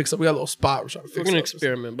 We gotta fix up. We got a little spot. We're trying to fix. we're gonna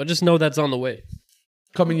experiment, but just know that's on the way.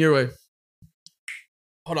 Coming your way.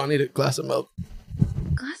 Hold on, I need a glass of milk.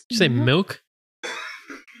 Did you say milk?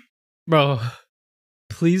 Bro,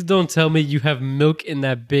 please don't tell me you have milk in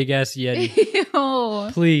that big ass Yeti.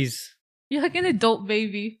 Ew. Please. You're like an adult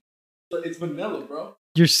baby. It's vanilla, bro.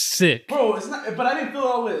 You're sick. Bro, it's not. But I didn't fill it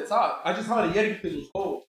all the way to the top. I just thought the Yeti because it was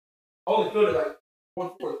cold. I only filled it like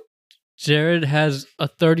 1/4. Jared has a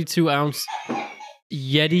 32-ounce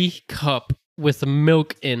Yeti cup with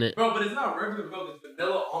milk in it. Bro, but it's not regular milk. It's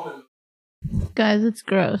vanilla almond milk. Guys, it's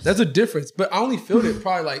gross. That's a difference. But I only filled it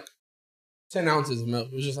probably like 10 ounces of milk.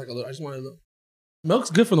 It was just like a little. I just wanted a little.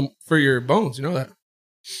 Milk's good for your bones. You know that.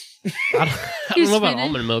 I don't know about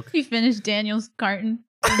almond milk. He finished Daniel's carton.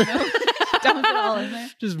 Dumped it all in there.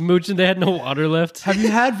 Just mooching. They had no water left. Have you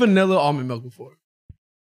had vanilla almond milk before?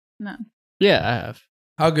 No. Yeah, I have.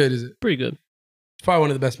 How good is it? Pretty good. It's probably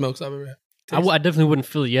one of the best milks I've ever had. I definitely wouldn't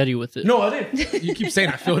fill a Yeti with it. No, I didn't. You keep saying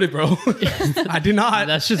I filled it, bro. I did not.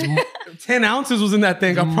 That's just 10 ounces was in that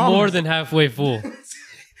thing. I promise. more than halfway full.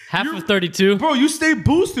 Half of 32. Bro, you stay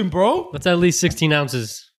boosting, bro. That's at least 16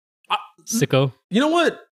 ounces. Sicko. You know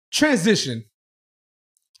what? Transition.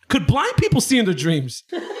 Could blind people see in their dreams?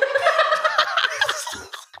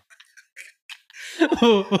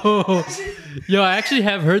 Yo, I actually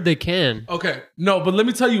have heard they can. Okay. No, but let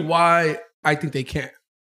me tell you why I think they can't.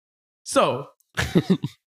 So,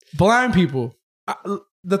 blind people.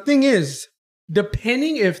 The thing is,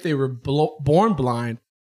 depending if they were born blind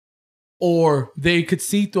or they could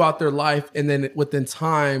see throughout their life and then within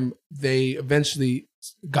time they eventually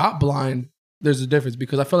got blind, there's a difference.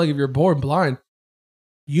 Because I feel like if you're born blind,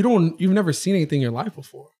 you've never seen anything in your life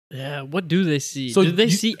before. Yeah, what do they see? So do they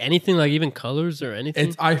see anything, like even colors or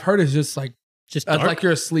anything? I've heard it's just like dark? like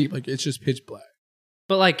you're asleep, like it's just pitch black.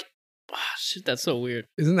 But like, shit, that's so weird.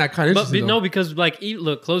 Isn't that kind of interesting? But no, because like,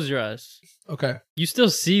 look, close your eyes. Okay, you still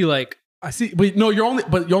see like. I see, but no, you're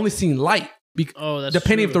only seeing light. That's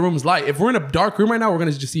depending true. if the room's light. If we're in a dark room right now, we're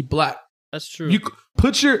gonna just see black. That's true. You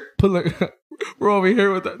we're over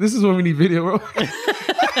here with that. This is when we need video, bro.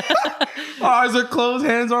 Eyes are closed,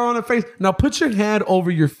 hands are on the face. Now put your hand over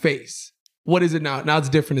your face. What is it now? Now it's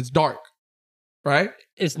different. It's dark, right?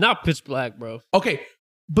 It's not pitch black, bro. Okay,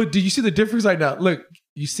 but do you see the difference right now? Look,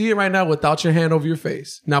 you see it right now without your hand over your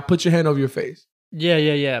face. Now put your hand over your face.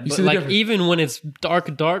 Yeah. But see the like difference? even when it's dark,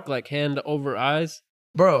 like hand over eyes,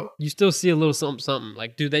 bro, you still see a little something.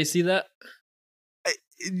 Like, do they see that?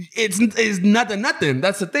 It's nothing.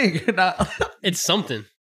 That's the thing. It's something.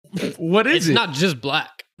 What is it? It's not just black.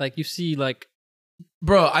 Like you see, like,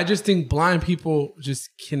 bro. I just think blind people just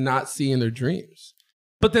cannot see in their dreams.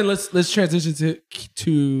 But then let's transition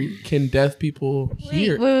to can deaf people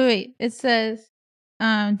hear? Wait. It says,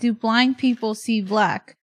 do blind people see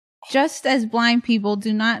black? Just as blind people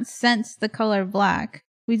do not sense the color black,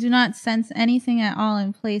 we do not sense anything at all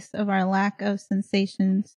in place of our lack of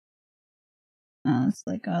sensations. It's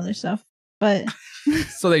like other stuff, but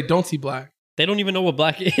so they don't see black. They don't even know what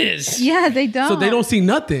black is. Yeah, they don't. So they don't see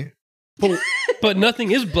nothing. But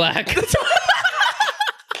nothing is black.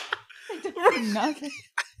 Nothing.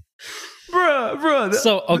 Bruh.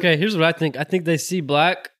 So, okay, here's what I think. I think they see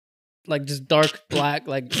black, like just dark black,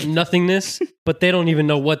 like nothingness, but they don't even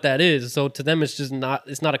know what that is. So to them, it's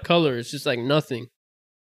not a color. It's just like nothing.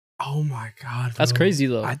 Oh my God. Bro. That's crazy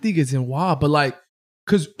though. I think it's in wild, but like,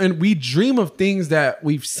 and we dream of things that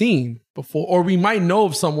we've seen before, or we might know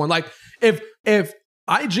of someone. Like if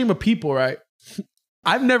I dream of people, right?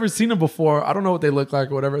 I've never seen them before. I don't know what they look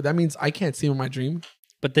like or whatever. That means I can't see them in my dream.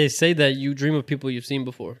 But they say that you dream of people you've seen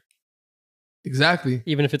before. Exactly.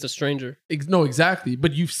 Even if it's a stranger. No, exactly.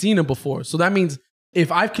 But you've seen them before. So that means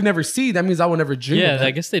if I can never see, that means I will never dream of Yeah, them.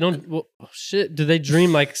 I guess they don't. Well, shit. Do they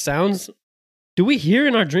dream like sounds? Do we hear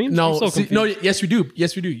in our dreams? No, I'm so confused. yes, we do.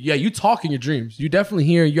 Yes, we do. Yeah, you talk in your dreams. You definitely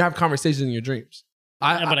hear, you have conversations in your dreams.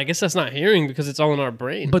 But I guess that's not hearing because it's all in our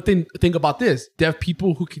brain. But then think about this. Deaf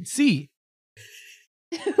people who can see,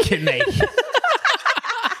 can they?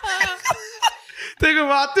 Think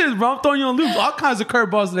about this, bro. I'm throwing you on loops. All kinds of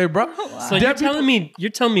curveballs today, bro. Wow. So you're telling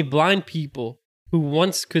me blind people who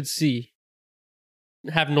once could see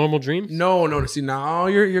have normal dreams? No. See, now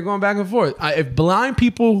you're going back and forth. If blind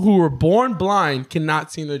people who were born blind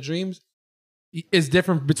cannot see in their dreams, it's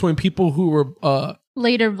different between people who were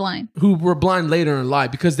later blind, who were blind later in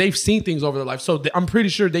life because they've seen things over their life. So I'm pretty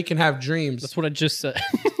sure they can have dreams. That's what I just said.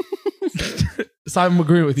 So I'm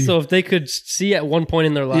agreeing with you. So if they could see at one point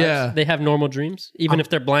in their lives, they have normal dreams, even if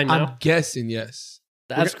they're blind now? I'm guessing yes.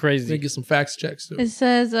 That's crazy. We're gonna get some facts checks too. It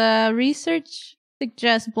says research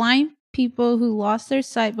suggests blind people who lost their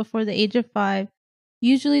sight before the age of 5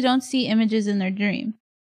 usually don't see images in their dream.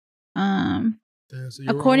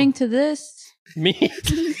 According to this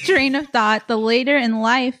train of thought, the later in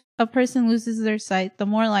life a person loses their sight, the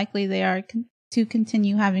more likely they are to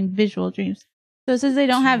continue having visual dreams. So it says they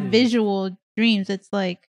don't have visual dreams. It's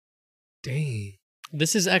like, dang.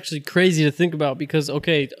 This is actually crazy to think about because,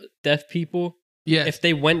 okay, deaf people, if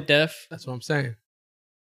they went deaf. That's what I'm saying.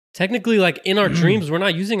 Technically, like in our dreams, we're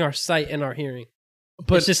not using our sight and our hearing.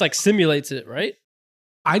 But it's just like simulates it, right?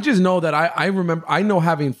 I just know that I know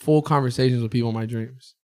having full conversations with people in my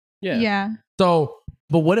dreams. Yeah. So,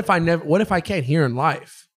 but what if I can't hear in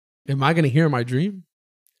life? Am I going to hear in my dream?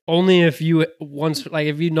 Only if you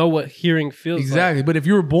if you know what hearing feels Exactly. like. But if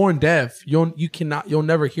you were born deaf, you'll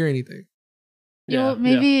never hear anything. Yeah,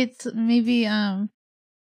 maybe it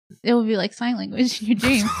will be like sign language in your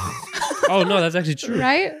dream, Oh no, that's actually true.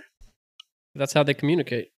 right? That's how they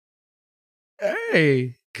communicate.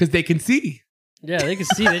 Hey, because they can see. Yeah, they can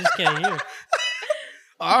see, they just can't hear.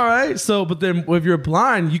 All right. So, but then if you're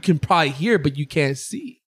blind, you can probably hear, but you can't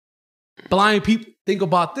see. Blind people, think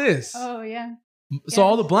about this. Oh yeah. So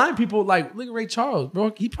all the blind people, like, look at Ray Charles,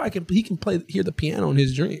 bro. He probably can hear the piano in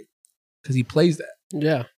his dream because he plays that.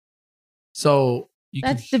 Yeah. So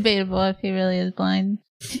That's debatable if he really is blind.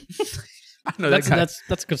 I know That's a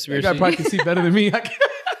that conspiracy. guy probably can see better than me.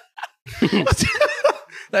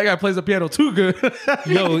 That guy plays the piano too good.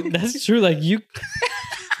 Yo, that's true. Like you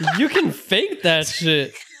can fake that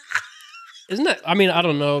shit. Isn't that? I mean, I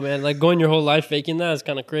don't know, man. Like going your whole life faking that is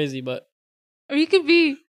kind of crazy. But Or you could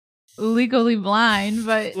be legally blind,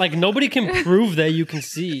 but like nobody can prove that you can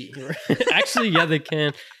see. Actually, yeah, they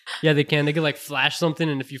can. Yeah, they can. They can like flash something,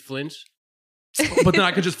 and if you flinch, But then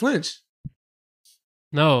I could just flinch.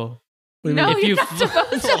 no. What do you no, mean? If you're you not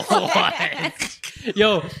supposed to flinch.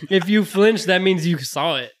 Yo, if you flinch, that means you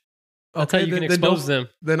saw it. That's how you can expose them.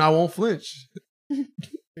 Then I won't flinch. I'm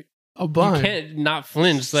You blind. can't not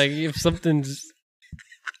flinch. Like if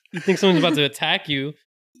you think someone's about to attack you,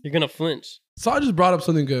 you're gonna flinch. So I just brought up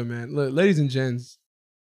something good, man. Look, ladies and gents,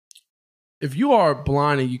 if you are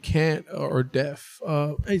blind and you can't or deaf,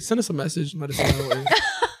 hey, send us a message. Let us know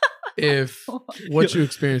if what you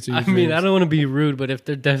experience in your I mean, dreams. I don't want to be rude, but if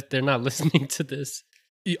they're deaf, they're not listening to this.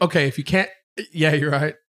 Okay, if you can't, yeah, you're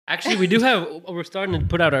right. Actually, we're starting to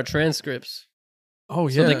put out our transcripts. Oh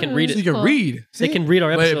So yeah, they can read So it. you can Cool. read. They can read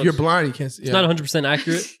our But episodes. if you're blind, you can't see. It's not 100%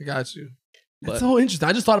 accurate. I got you. But- It's so interesting.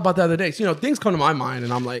 I just thought about that the other day. So, things come to my mind,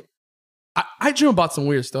 and I'm like, I dream about some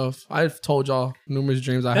weird stuff. I've told y'all numerous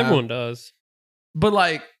dreams I have. Everyone does. But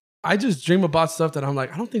like, I just dream about stuff that I'm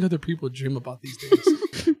like, I don't think other people dream about these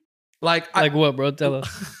things. like, Like what, bro? Tell us.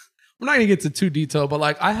 I'm not gonna get to too detailed, but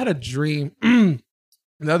like, I had a dream the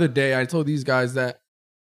other day. I told these guys that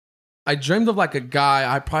I dreamed of like a guy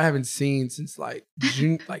I probably haven't seen since like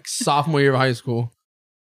like sophomore year of high school.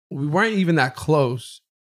 We weren't even that close,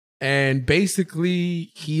 and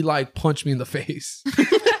basically, he like punched me in the face.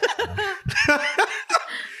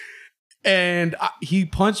 And he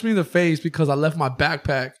punched me in the face because I left my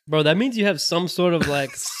backpack. Bro, that means you have some sort of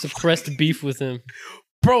like suppressed beef with him.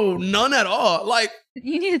 Bro, none at all. Like,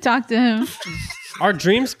 You need to talk to him. Our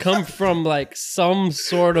dreams come from like some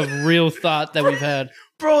sort of real thought that we've had.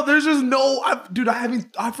 bro, there's just no,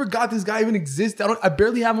 I forgot this guy even exists. I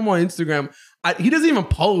barely have him on Instagram. He doesn't even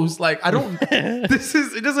post. Like,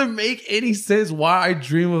 it doesn't make any sense why I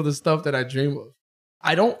dream of the stuff that I dream of.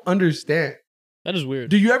 I don't understand. That is weird.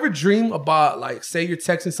 Do you ever dream about, like, say you're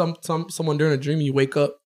texting someone during a dream and you wake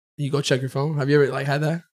up and you go check your phone? Have you ever like had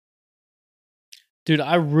that? Dude,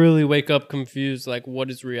 I really wake up confused. Like, what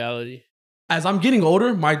is reality? As I'm getting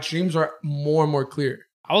older, my dreams are more and more clear.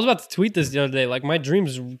 I was about to tweet this the other day. Like, my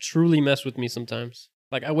dreams truly mess with me sometimes.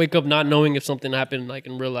 Like, I wake up not knowing if something happened, like,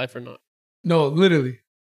 in real life or not. No, literally.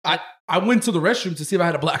 I went to the restroom to see if I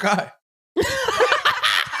had a black eye.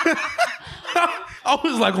 I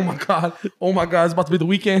was like, oh my God, it's about to be the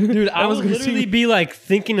weekend. Dude, I was would literally be, like,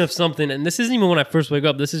 thinking of something. And this isn't even when I first wake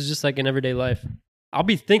up. This is just, like, in everyday life. I'll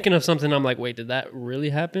be thinking of something. I'm like, wait, did that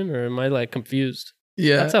really happen? Or am I, like, confused?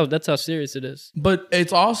 Yeah. That's how serious it is. But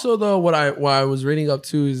it's also, though, what I was reading up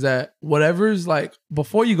to is that whatever's, like,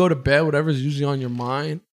 before you go to bed, whatever's usually on your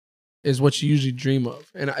mind is what you usually dream of.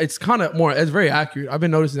 And it's kind of more, it's very accurate. I've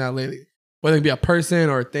been noticing that lately, whether it be a person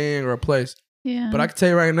or a thing or a place. Yeah. But I can tell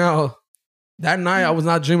you right now, that night I was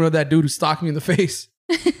not dreaming of that dude who stalked me in the face.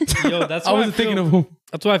 Yo, that's I why wasn't thinking of him.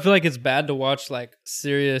 That's why I feel like it's bad to watch, like,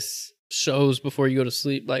 serious shows before you go to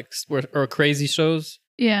sleep, like, or crazy shows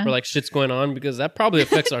yeah. where, like, shit's going on, because that probably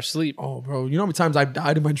affects our sleep. Oh, bro, you know how many times I've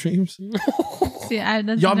died in my dreams? See,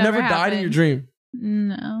 that's Y'all never died in your happened. dream.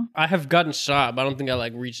 No. I have gotten shot, but I don't think I,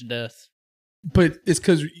 like, reached death. But it's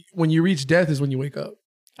because when you reach death is when you wake up.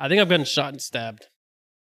 I think I've gotten shot and stabbed.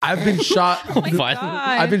 I've been shot. Oh my Violent.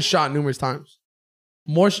 God. I've been shot numerous times.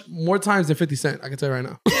 More times than 50 Cent, I can tell you right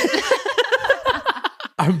now.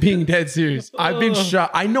 I'm being dead serious. I've been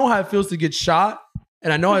shot. I know how it feels to get shot,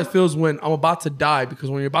 and I know how it feels when I'm about to die, because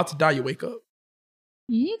when you're about to die, you wake up.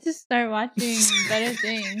 You need to start watching better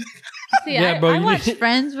things. See, Yeah, bro, I you watch need-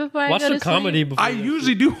 Friends before I Watch go to a comedy sleep. before. I you go to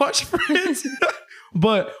usually do watch Friends,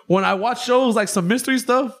 but when I watch shows like some mystery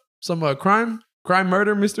stuff, some crime,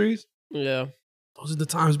 murder mysteries, sleep. Yeah. those are the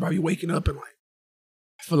times where I be waking up and like,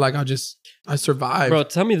 I feel like I survived. Bro,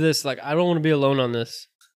 tell me this. Like, I don't want to be alone on this.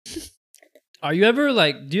 Are you ever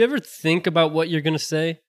like, do you ever think about what you're going to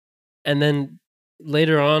say? And then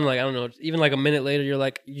later on, like, I don't know, even like a minute later, you're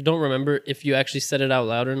like, you don't remember if you actually said it out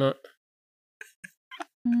loud or not?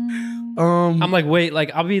 I'm like, wait,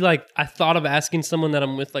 like, I'll be like, I thought of asking someone that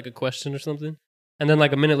I'm with like a question or something. And then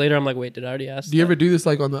like a minute later, I'm like, wait, did I already ask Do you ever do this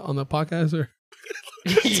like on the podcast or?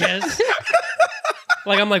 Yes.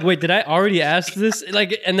 Like, I'm like, wait, did I already ask this?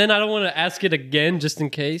 Like, and then I don't want to ask it again just in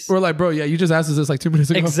case. We're like, bro, yeah, you just asked us this like 2 minutes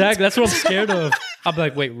ago. Exactly. That's what I'm scared of. I'll be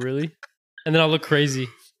like, wait, really? And then I'll look crazy.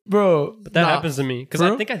 Bro. But that happens to me. Because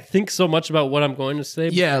I think so much about what I'm going to say.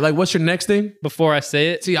 Yeah, like what's your next thing? Before I say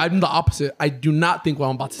it. See, I'm the opposite. I do not think what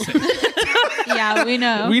I'm about to say. Yeah, we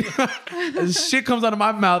know. Shit comes out of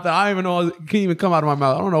my mouth that I don't even know can't even come out of my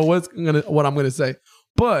mouth. I don't know what I'm gonna say.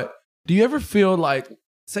 But do you ever feel like,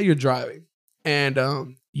 say you're driving and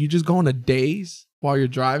you just go on a daze while you're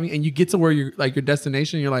driving and you get to where you're like your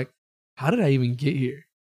destination and you're like, how did I even get here?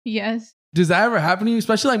 Yes. Does that ever happen to you?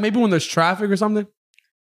 Especially like maybe when there's traffic or something?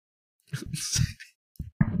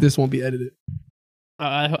 This won't be edited.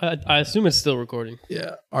 I assume it's still recording.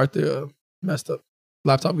 Yeah. Arthur messed up.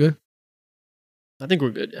 Laptop good? I think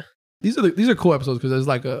we're good, yeah. These are cool episodes because there's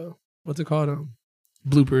like what's it called?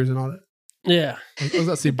 Bloopers and all that. Yeah. I was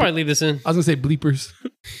gonna say probably leave this in. I was gonna say bleepers.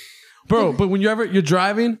 Bro, but when you're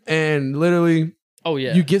driving and literally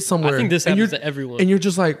you get somewhere. I think this happens to everyone. And you're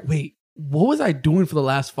just like, wait, what was I doing for the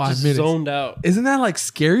last 5 minutes? Zoned out. Isn't that like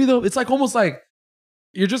scary though? It's like almost like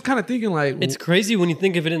you're just kind of thinking like it's crazy when you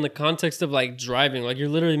think of it in the context of like driving. Like you're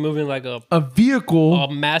literally moving like a vehicle,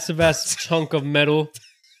 a massive ass chunk of metal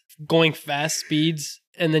going fast speeds.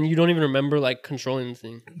 And then you don't even remember like controlling the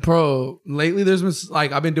thing. Bro, lately there's been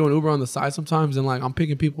like I've been doing Uber on the side sometimes and like I'm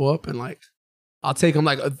picking people up and like I'll take them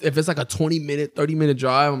like if it's like a 20-minute, 30-minute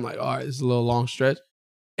drive, I'm like, all right, this is a little long stretch.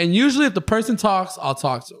 And usually if the person talks, I'll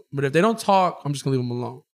talk to them. But if they don't talk, I'm just gonna leave them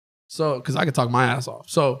alone. So, because I can talk my ass off.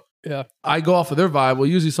 So yeah, I go off of their vibe. Well,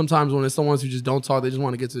 usually sometimes when it's someone who just don't talk, they just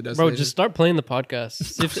want to get to the destination. Bro, just start playing the podcast.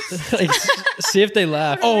 See if they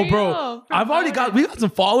laugh. Oh, bro, we got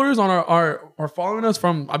some followers on our following us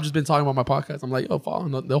from. I've just been talking about my podcast. I'm like, yo,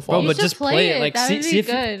 follow, they'll follow. Bro, but just play it. Like, see if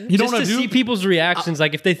good. You know just what I to do? see people's reactions.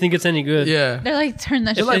 Like if they think it's any good. Yeah, they're like, turn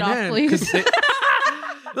that shit like, off, please.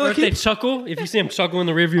 Or if they chuckle, if you see them chuckle in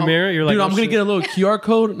the rearview mirror, you're like, dude, I'm gonna get a little QR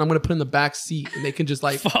code and I'm gonna put it in the back seat, and they can just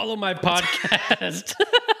like follow my podcast.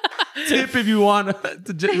 Tip if you want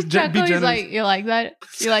to be generous. Like, you like that?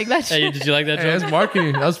 You like that shit? Hey, did you like that joke? Hey, that's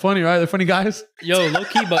marketing. That was funny, right? They're funny guys. Yo, low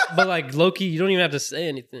key, but like low key, you don't even have to say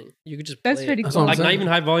anything. You could just play That's pretty it. cool. Like not even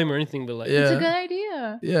high volume or anything, but like it's a good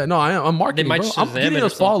idea. Yeah, no, I'm marketing. They might bro. I'm Shazam getting it or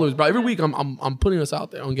us followers, bro. Every week I'm putting us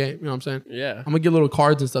out there on game. You know what I'm saying? Yeah. I'm gonna get little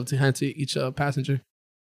cards and stuff to hand to each passenger.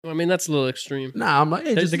 I mean, that's a little extreme. Nah, I'm like,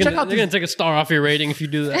 hey, just they're check out they're gonna take a star off your rating if you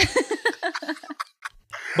do that.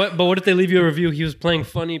 But what if they leave you a review? He was playing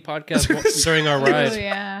funny podcast during our ride. Oh,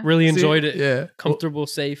 yeah. Really enjoyed it. Yeah. Comfortable,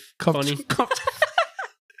 safe, funny.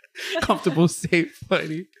 Comfortable, safe,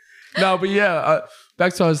 funny. No, but yeah,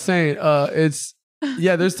 back to what I was saying.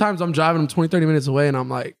 There's times I'm driving, I'm 20, 30 minutes away, and I'm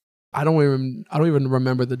like, I don't even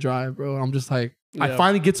remember the drive, bro. I'm just like, I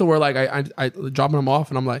finally get to where like I dropping them off,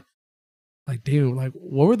 and I'm like, damn, like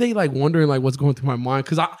what were they like wondering like what's going through my mind?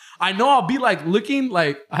 Because I know I'll be like looking,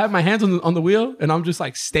 like I have my hands on the wheel and I'm just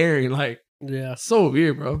like staring, like so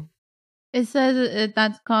weird, bro. It says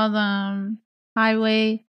that's called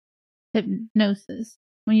highway hypnosis,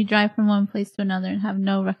 when you drive from one place to another and have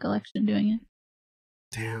no recollection doing it.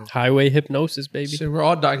 Damn, highway hypnosis, baby. Shit, we're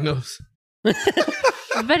all diagnosed. But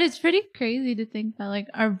it's pretty crazy to think that like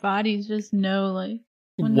our bodies just know like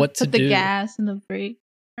when what to put put do. The gas and the brake.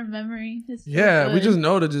 Our memory is we just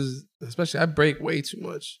know to just, especially I brake way too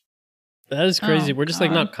much. That is crazy. We're just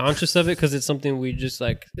like God. not conscious of it because it's something we just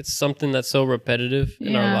like, it's something that's so repetitive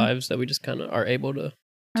in our lives that we just kind of are able to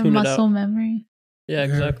our tune muscle it out. Memory. Yeah,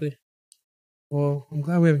 exactly. Well, I'm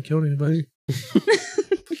glad we haven't killed anybody.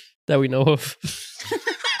 That we know of.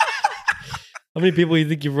 How many people you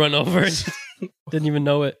think you've run over and didn't even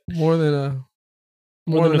know it? More than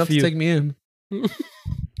enough to take me in.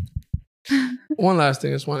 One last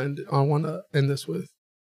thing I want to end this with.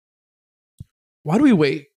 Why do we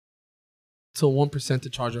wait till 1% to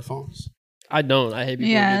charge our phones? I don't. I hate people who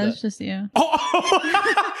do Yeah, that. it's just you.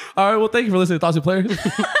 Oh. All right. Well, thank you for listening to Thoughts of Players.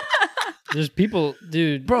 There's people,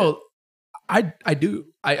 dude. Bro, I do.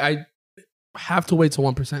 I have to wait till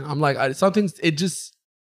 1%. I'm like, some things, it just,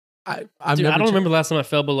 I don't remember the last time I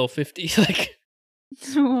fell below 50. Like,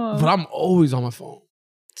 but I'm always on my phone.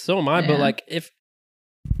 So am I. But like,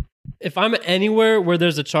 if I'm anywhere where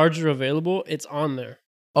there's a charger available, it's on there.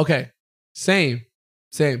 Okay. Same.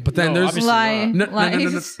 But then there's lies. no.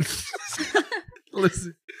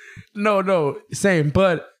 Listen. No, same.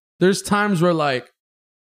 But there's times where like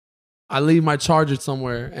I leave my charger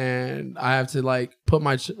somewhere and I have to like put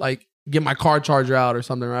my get my car charger out or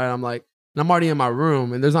something, right? I'm like, and I'm already in my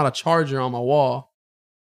room and there's not a charger on my wall.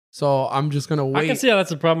 So I'm just gonna wait. I can see how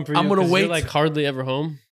that's a problem for you. I'm gonna 'cause wait. You're like hardly ever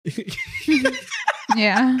home.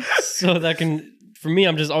 Yeah. So that can, for me,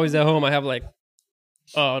 I'm just always at home. I have like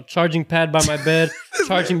a charging pad by my bed,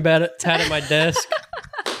 charging pad at my desk.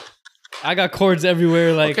 I got cords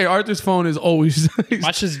everywhere. Like, okay, Arthur's phone is always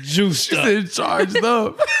my shit's juiced up. charged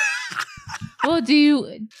up. Well, do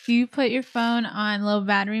you put your phone on low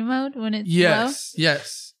battery mode when it's Yes,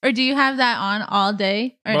 yes. low? Or do you have that on all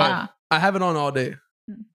day or But not? I have it on all day.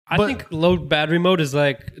 I think low battery mode is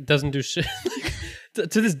like, doesn't do shit. To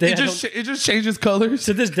this day, It just changes colors.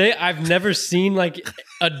 to this day, I've never seen like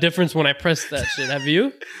a difference when I press that shit. Have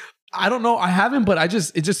you? I don't know. I haven't, but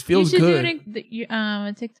it just feels you should good. do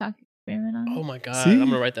a TikTok experiment on it. Oh my god, See? I'm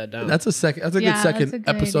gonna write that down. That's a second. That's a Yeah, good second that's a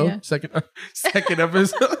good episode. idea. Second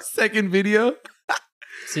episode. Second video.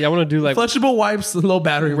 See, I want to do like Flushable wipes, low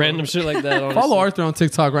battery. random shit like that. Honestly. Follow Arthur on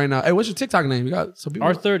TikTok right now. Hey, what's your TikTok name? You got some people.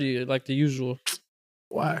 R30, like the usual.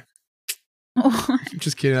 Why? I'm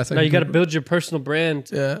just kidding. That's No, you got to build your personal brand,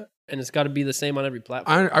 Yeah, and it's got to be the same on every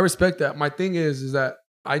platform. I respect that. My thing is that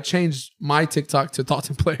I changed my TikTok to thoughts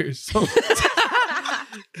and players. So,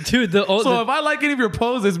 Dude, if I like any of your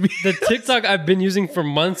posts, it's me. the TikTok I've been using for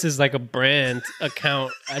months is like a brand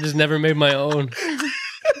account. I just never made my own.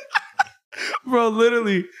 Bro,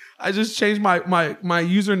 literally, I just changed my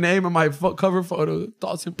username and my cover photo to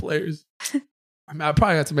thoughts and players. I mean, I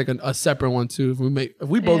probably have to make a separate one too. If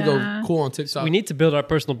we both Yeah. go cool on TikTok, We need to build our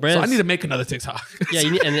personal brands. so I need to make another TikTok. Yeah,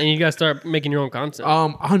 and you got to start making your own content.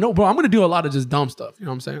 I know, bro. I'm gonna do a lot of just dumb stuff. You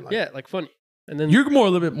know what I'm saying? Like, Yeah, like funny. And then you're more a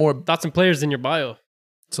little bit more thoughts and players in your bio.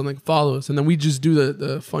 something. Follow us, and then we just do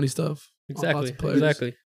the funny stuff. on Thoughts Exactly. and Players.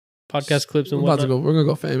 Exactly. Podcast clips and We're about to whatnot. go. We're gonna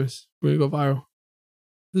go famous. We're gonna go viral.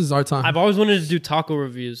 This is our time. I've always wanted to do taco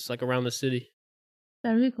reviews, like around the city.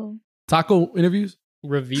 That'd be cool. Taco interviews.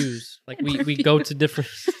 Reviews. Like we go to different.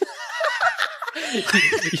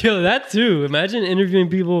 Yo, that too. Imagine interviewing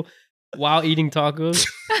people while eating tacos.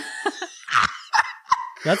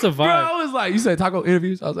 That's a Bro, vibe. I was like, you said taco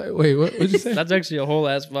interviews. I was like, wait, what? What'd you say? That's actually a whole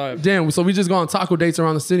ass vibe. Damn. So we just go on taco dates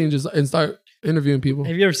around the city and start interviewing people.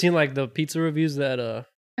 Have you ever seen like the pizza reviews that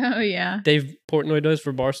Oh yeah. Dave Portnoy does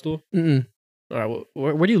for Barstool? Mm-mm. All right,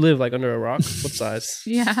 where do you live? Like under a rock? What size?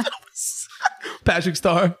 Yeah. Patrick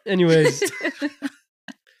Star. Anyways,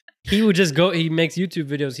 he would just go. He makes YouTube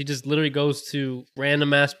videos. He just literally goes to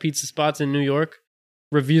random ass pizza spots in New York,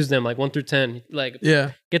 reviews them like 1 through 10. Like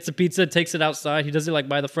Yeah. gets a pizza, takes it outside. He does it like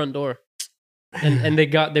by the front door, and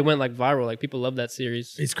they went like viral. Like people love that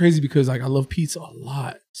series. It's crazy because like I love pizza a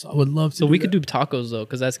lot, so I would love to. So we that. could do tacos though,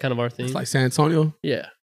 because that's kind of our thing. It's like San Antonio. Yeah,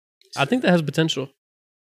 I think that has potential.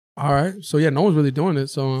 All right. So yeah, no one's really doing it.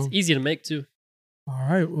 So It's easy to make too. all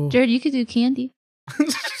right. Well, Jared, you could do candy.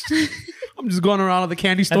 I'm just going around to the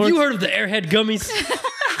candy store. Have you heard of the Airhead gummies?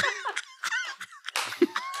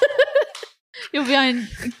 You'll be on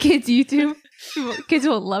kids' YouTube. Kids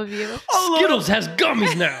will love you. Oh, Lord. Skittles has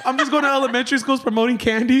gummies now. I'm just going to elementary schools promoting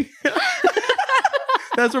candy.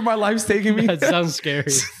 That's where my life's taking me. That sounds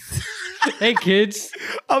scary. Hey kids,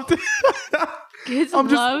 I'm t- Kids I'm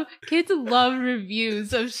just- love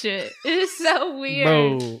reviews of shit. It's so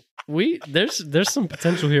weird. bro. There's some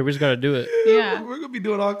potential here. We just gotta do it. Yeah. We're gonna be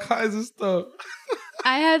doing all kinds of stuff.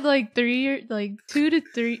 I had like 2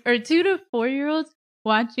 to 4 year olds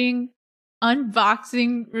watching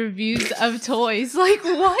unboxing reviews of toys. Like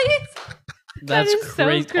what? That's is so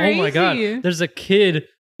crazy. Oh my crazy. god. There's a kid.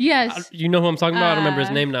 Yes. You know who I'm talking about? I don't remember his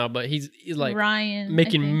Uh, name now, but he's like Ryan. I think.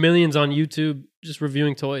 making millions on YouTube just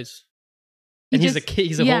reviewing toys. He And he's a just- kid.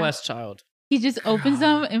 He's a yeah. whole ass child. He just opens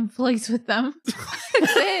them and plays with them.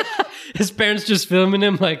 That's it. His parents just filming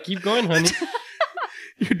him like, keep going, honey.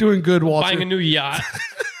 You're doing good, Walter. Buying a new yacht.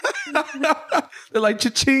 They're like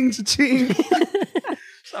cha-ching, cha-ching.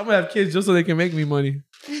 I'm gonna have kids just so they can make me money.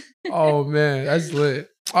 Oh man, that's lit.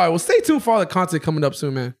 All right, well, stay tuned for all the content coming up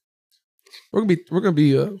soon, man. We're gonna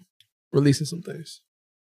be releasing some things.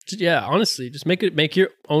 Yeah, honestly, just make your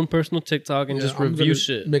own personal TikTok and Yeah, just I'm review gonna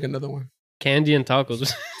shit. Make another one. Candy and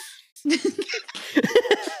tacos.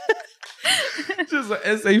 Just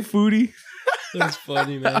an SA foodie. That's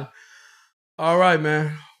funny, man. All right,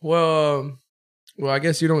 man. Well, I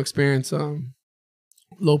guess you don't experience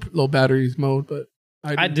low batteries mode, but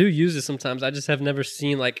I do use it sometimes. I just have never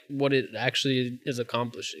seen like what it actually is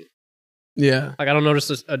accomplishing. Yeah. Like I don't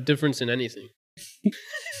notice a difference in anything.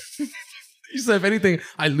 You said if anything,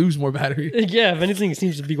 I lose more battery. Yeah, if anything, it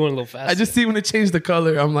seems to be going a little faster. I just see when it changed the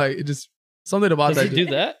color. I'm like, it just something about Does that. he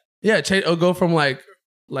do that? Yeah, it'll go from like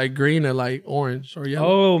green to like orange or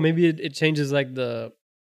yellow. Oh, maybe it changes like the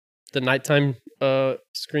nighttime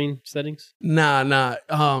screen settings. Nah.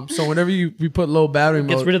 So whenever you put low battery It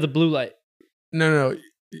gets mode, rid of the blue light. no,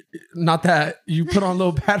 not that. You put on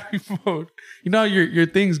low battery mode. You know your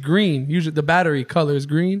thing's green. Usually the battery color is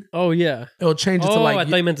green. Oh yeah. It'll change it to Oh, like. I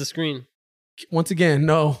thought you meant the screen. Once again,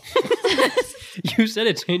 no. You said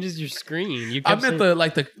it changes your screen. You I kept meant saying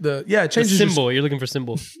the yeah. It the changes your symbol. You're looking for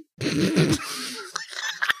symbol.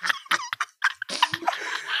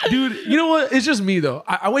 Dude, you know what? It's just me though.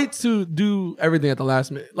 I wait to do everything at the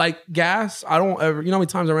last minute. Like gas, I don't ever. You know how many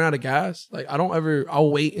times I ran out of gas? Like I don't ever.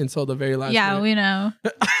 I'll wait until the very last. Yeah, minute. we know.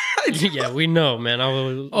 Yeah, we know, man.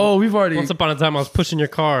 Oh, we've already. Once upon a time, I was pushing your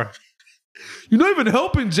car. You're not even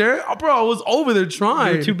helping, Jared. Oh, bro, I was over there You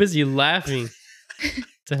trying. were too busy laughing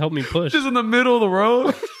to help me push. Just in the middle of the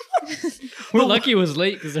road. We're lucky it was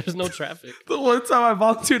late because there was no traffic. The one time I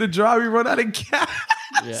volunteered to drive, we run out of gas.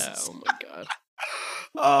 Yeah. Oh my god.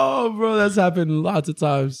 Oh, bro, that's happened lots of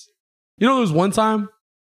times. You know, there was one time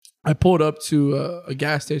I pulled up to a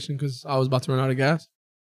gas station because I was about to run out of gas.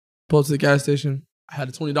 Pulled to the gas station. I had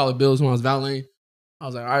a $20 bills when I was valeting. I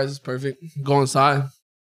was like, all right, this is perfect. Go inside.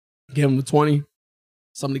 Give him the 20.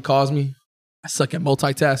 Somebody calls me. I suck at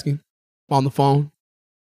multitasking. I'm on the phone.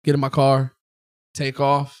 Get in my car. Take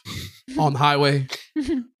off. On the highway.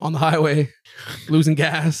 On the highway. Losing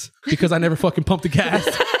gas because I never fucking pumped the gas.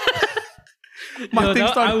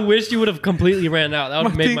 I wish you would have completely ran out. That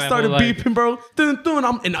would have made my started whole life. beeping, bro.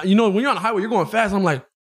 And you know, when you're on the highway, you're going fast. I'm like,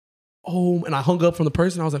 oh, and I hung up from the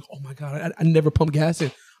person. I was like, oh my God, I never pumped gas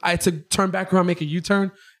in. I had to turn back around, make a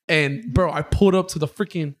U-turn. And bro, I pulled up to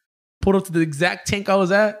the exact tank I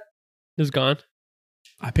was at. It was gone.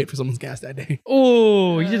 I paid for someone's gas that day.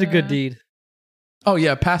 Oh, you did a good deed. Oh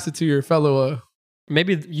yeah, pass it to your fellow.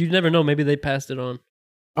 Maybe you never know. Maybe they passed it on.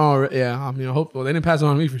 Oh yeah, I mean, I hope they didn't pass it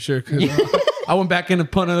on me for sure. Cause I went back in and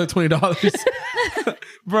put another $20.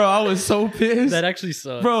 Bro, I was so pissed. That actually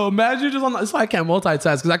sucks. Bro, imagine you're just on. That's why I can't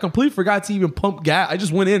multitask because I completely forgot to even pump gas. I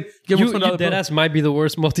just went in. You deadass might be the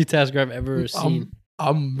worst multitasker I've ever seen.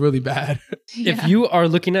 I'm really bad. If you are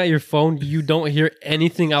looking at your phone, you don't hear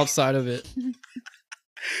anything outside of it.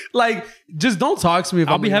 Like, just don't talk to me if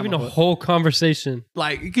I'll I'm be having a whole conversation.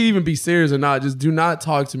 Like, it can even be serious or not. Just do not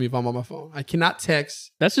talk to me if I'm on my phone. I cannot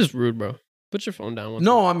text. That's just rude, bro. Put your phone down.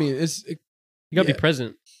 No, I mean, you gotta be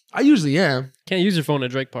present. I usually am. Can't use your phone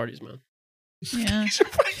at Drake parties, man. Yeah.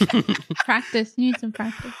 Practice. You need some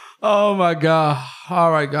practice. Oh my God.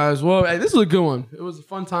 All right, guys. Well, hey, this was a good one. It was a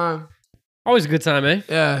fun time. Always a good time, eh?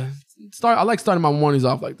 Yeah. I like starting my mornings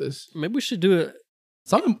off like this. Maybe we should do it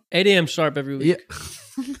Something 8 a.m. sharp every week. Yeah.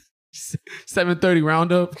 7:30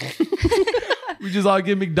 roundup. We just all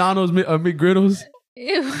get McDonald's McGriddles.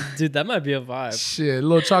 Ew. Dude, that might be a vibe. Shit, a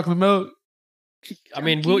little chocolate milk. I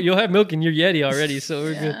mean, you'll have milk in your Yeti already, so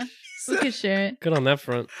we're good. We could share it. Good on that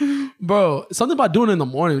front. Bro, something about doing it in the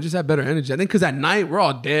morning. We just have better energy. I think because at night, we're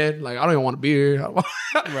all dead. Like, I don't even want to be here.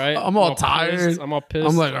 Right? I'm all tired. Pissed. I'm all pissed.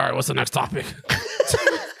 I'm like, all right, what's the next topic?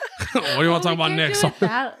 What do you want to talk about next?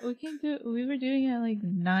 We can't do it. We were doing it at like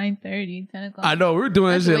 9:30, 10 o'clock. I know. We were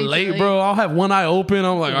doing that shit late, bro. I'll have one eye open.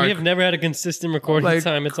 I'm like, we have never had a consistent recording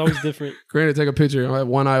time. It's always different. Granted, take a picture. I'll have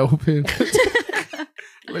one eye open.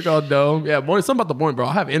 Look all dumb. Yeah, morning. Something about the morning, bro.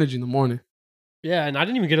 I have energy in the morning. Yeah, and I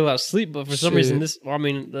didn't even get a lot of sleep, but for some reason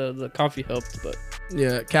the coffee helped. But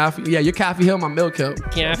yeah, coffee. Yeah, your coffee helped. My milk helped.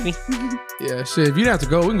 Coffee. Yeah, shit. If you didn't have to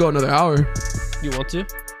go, we can go another hour. You want to?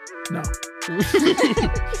 No.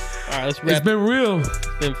 All right, let's wrap. It's been real. It's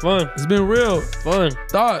been fun. It's been real. Fun.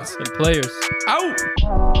 Thoughts. And players.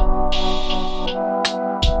 Out.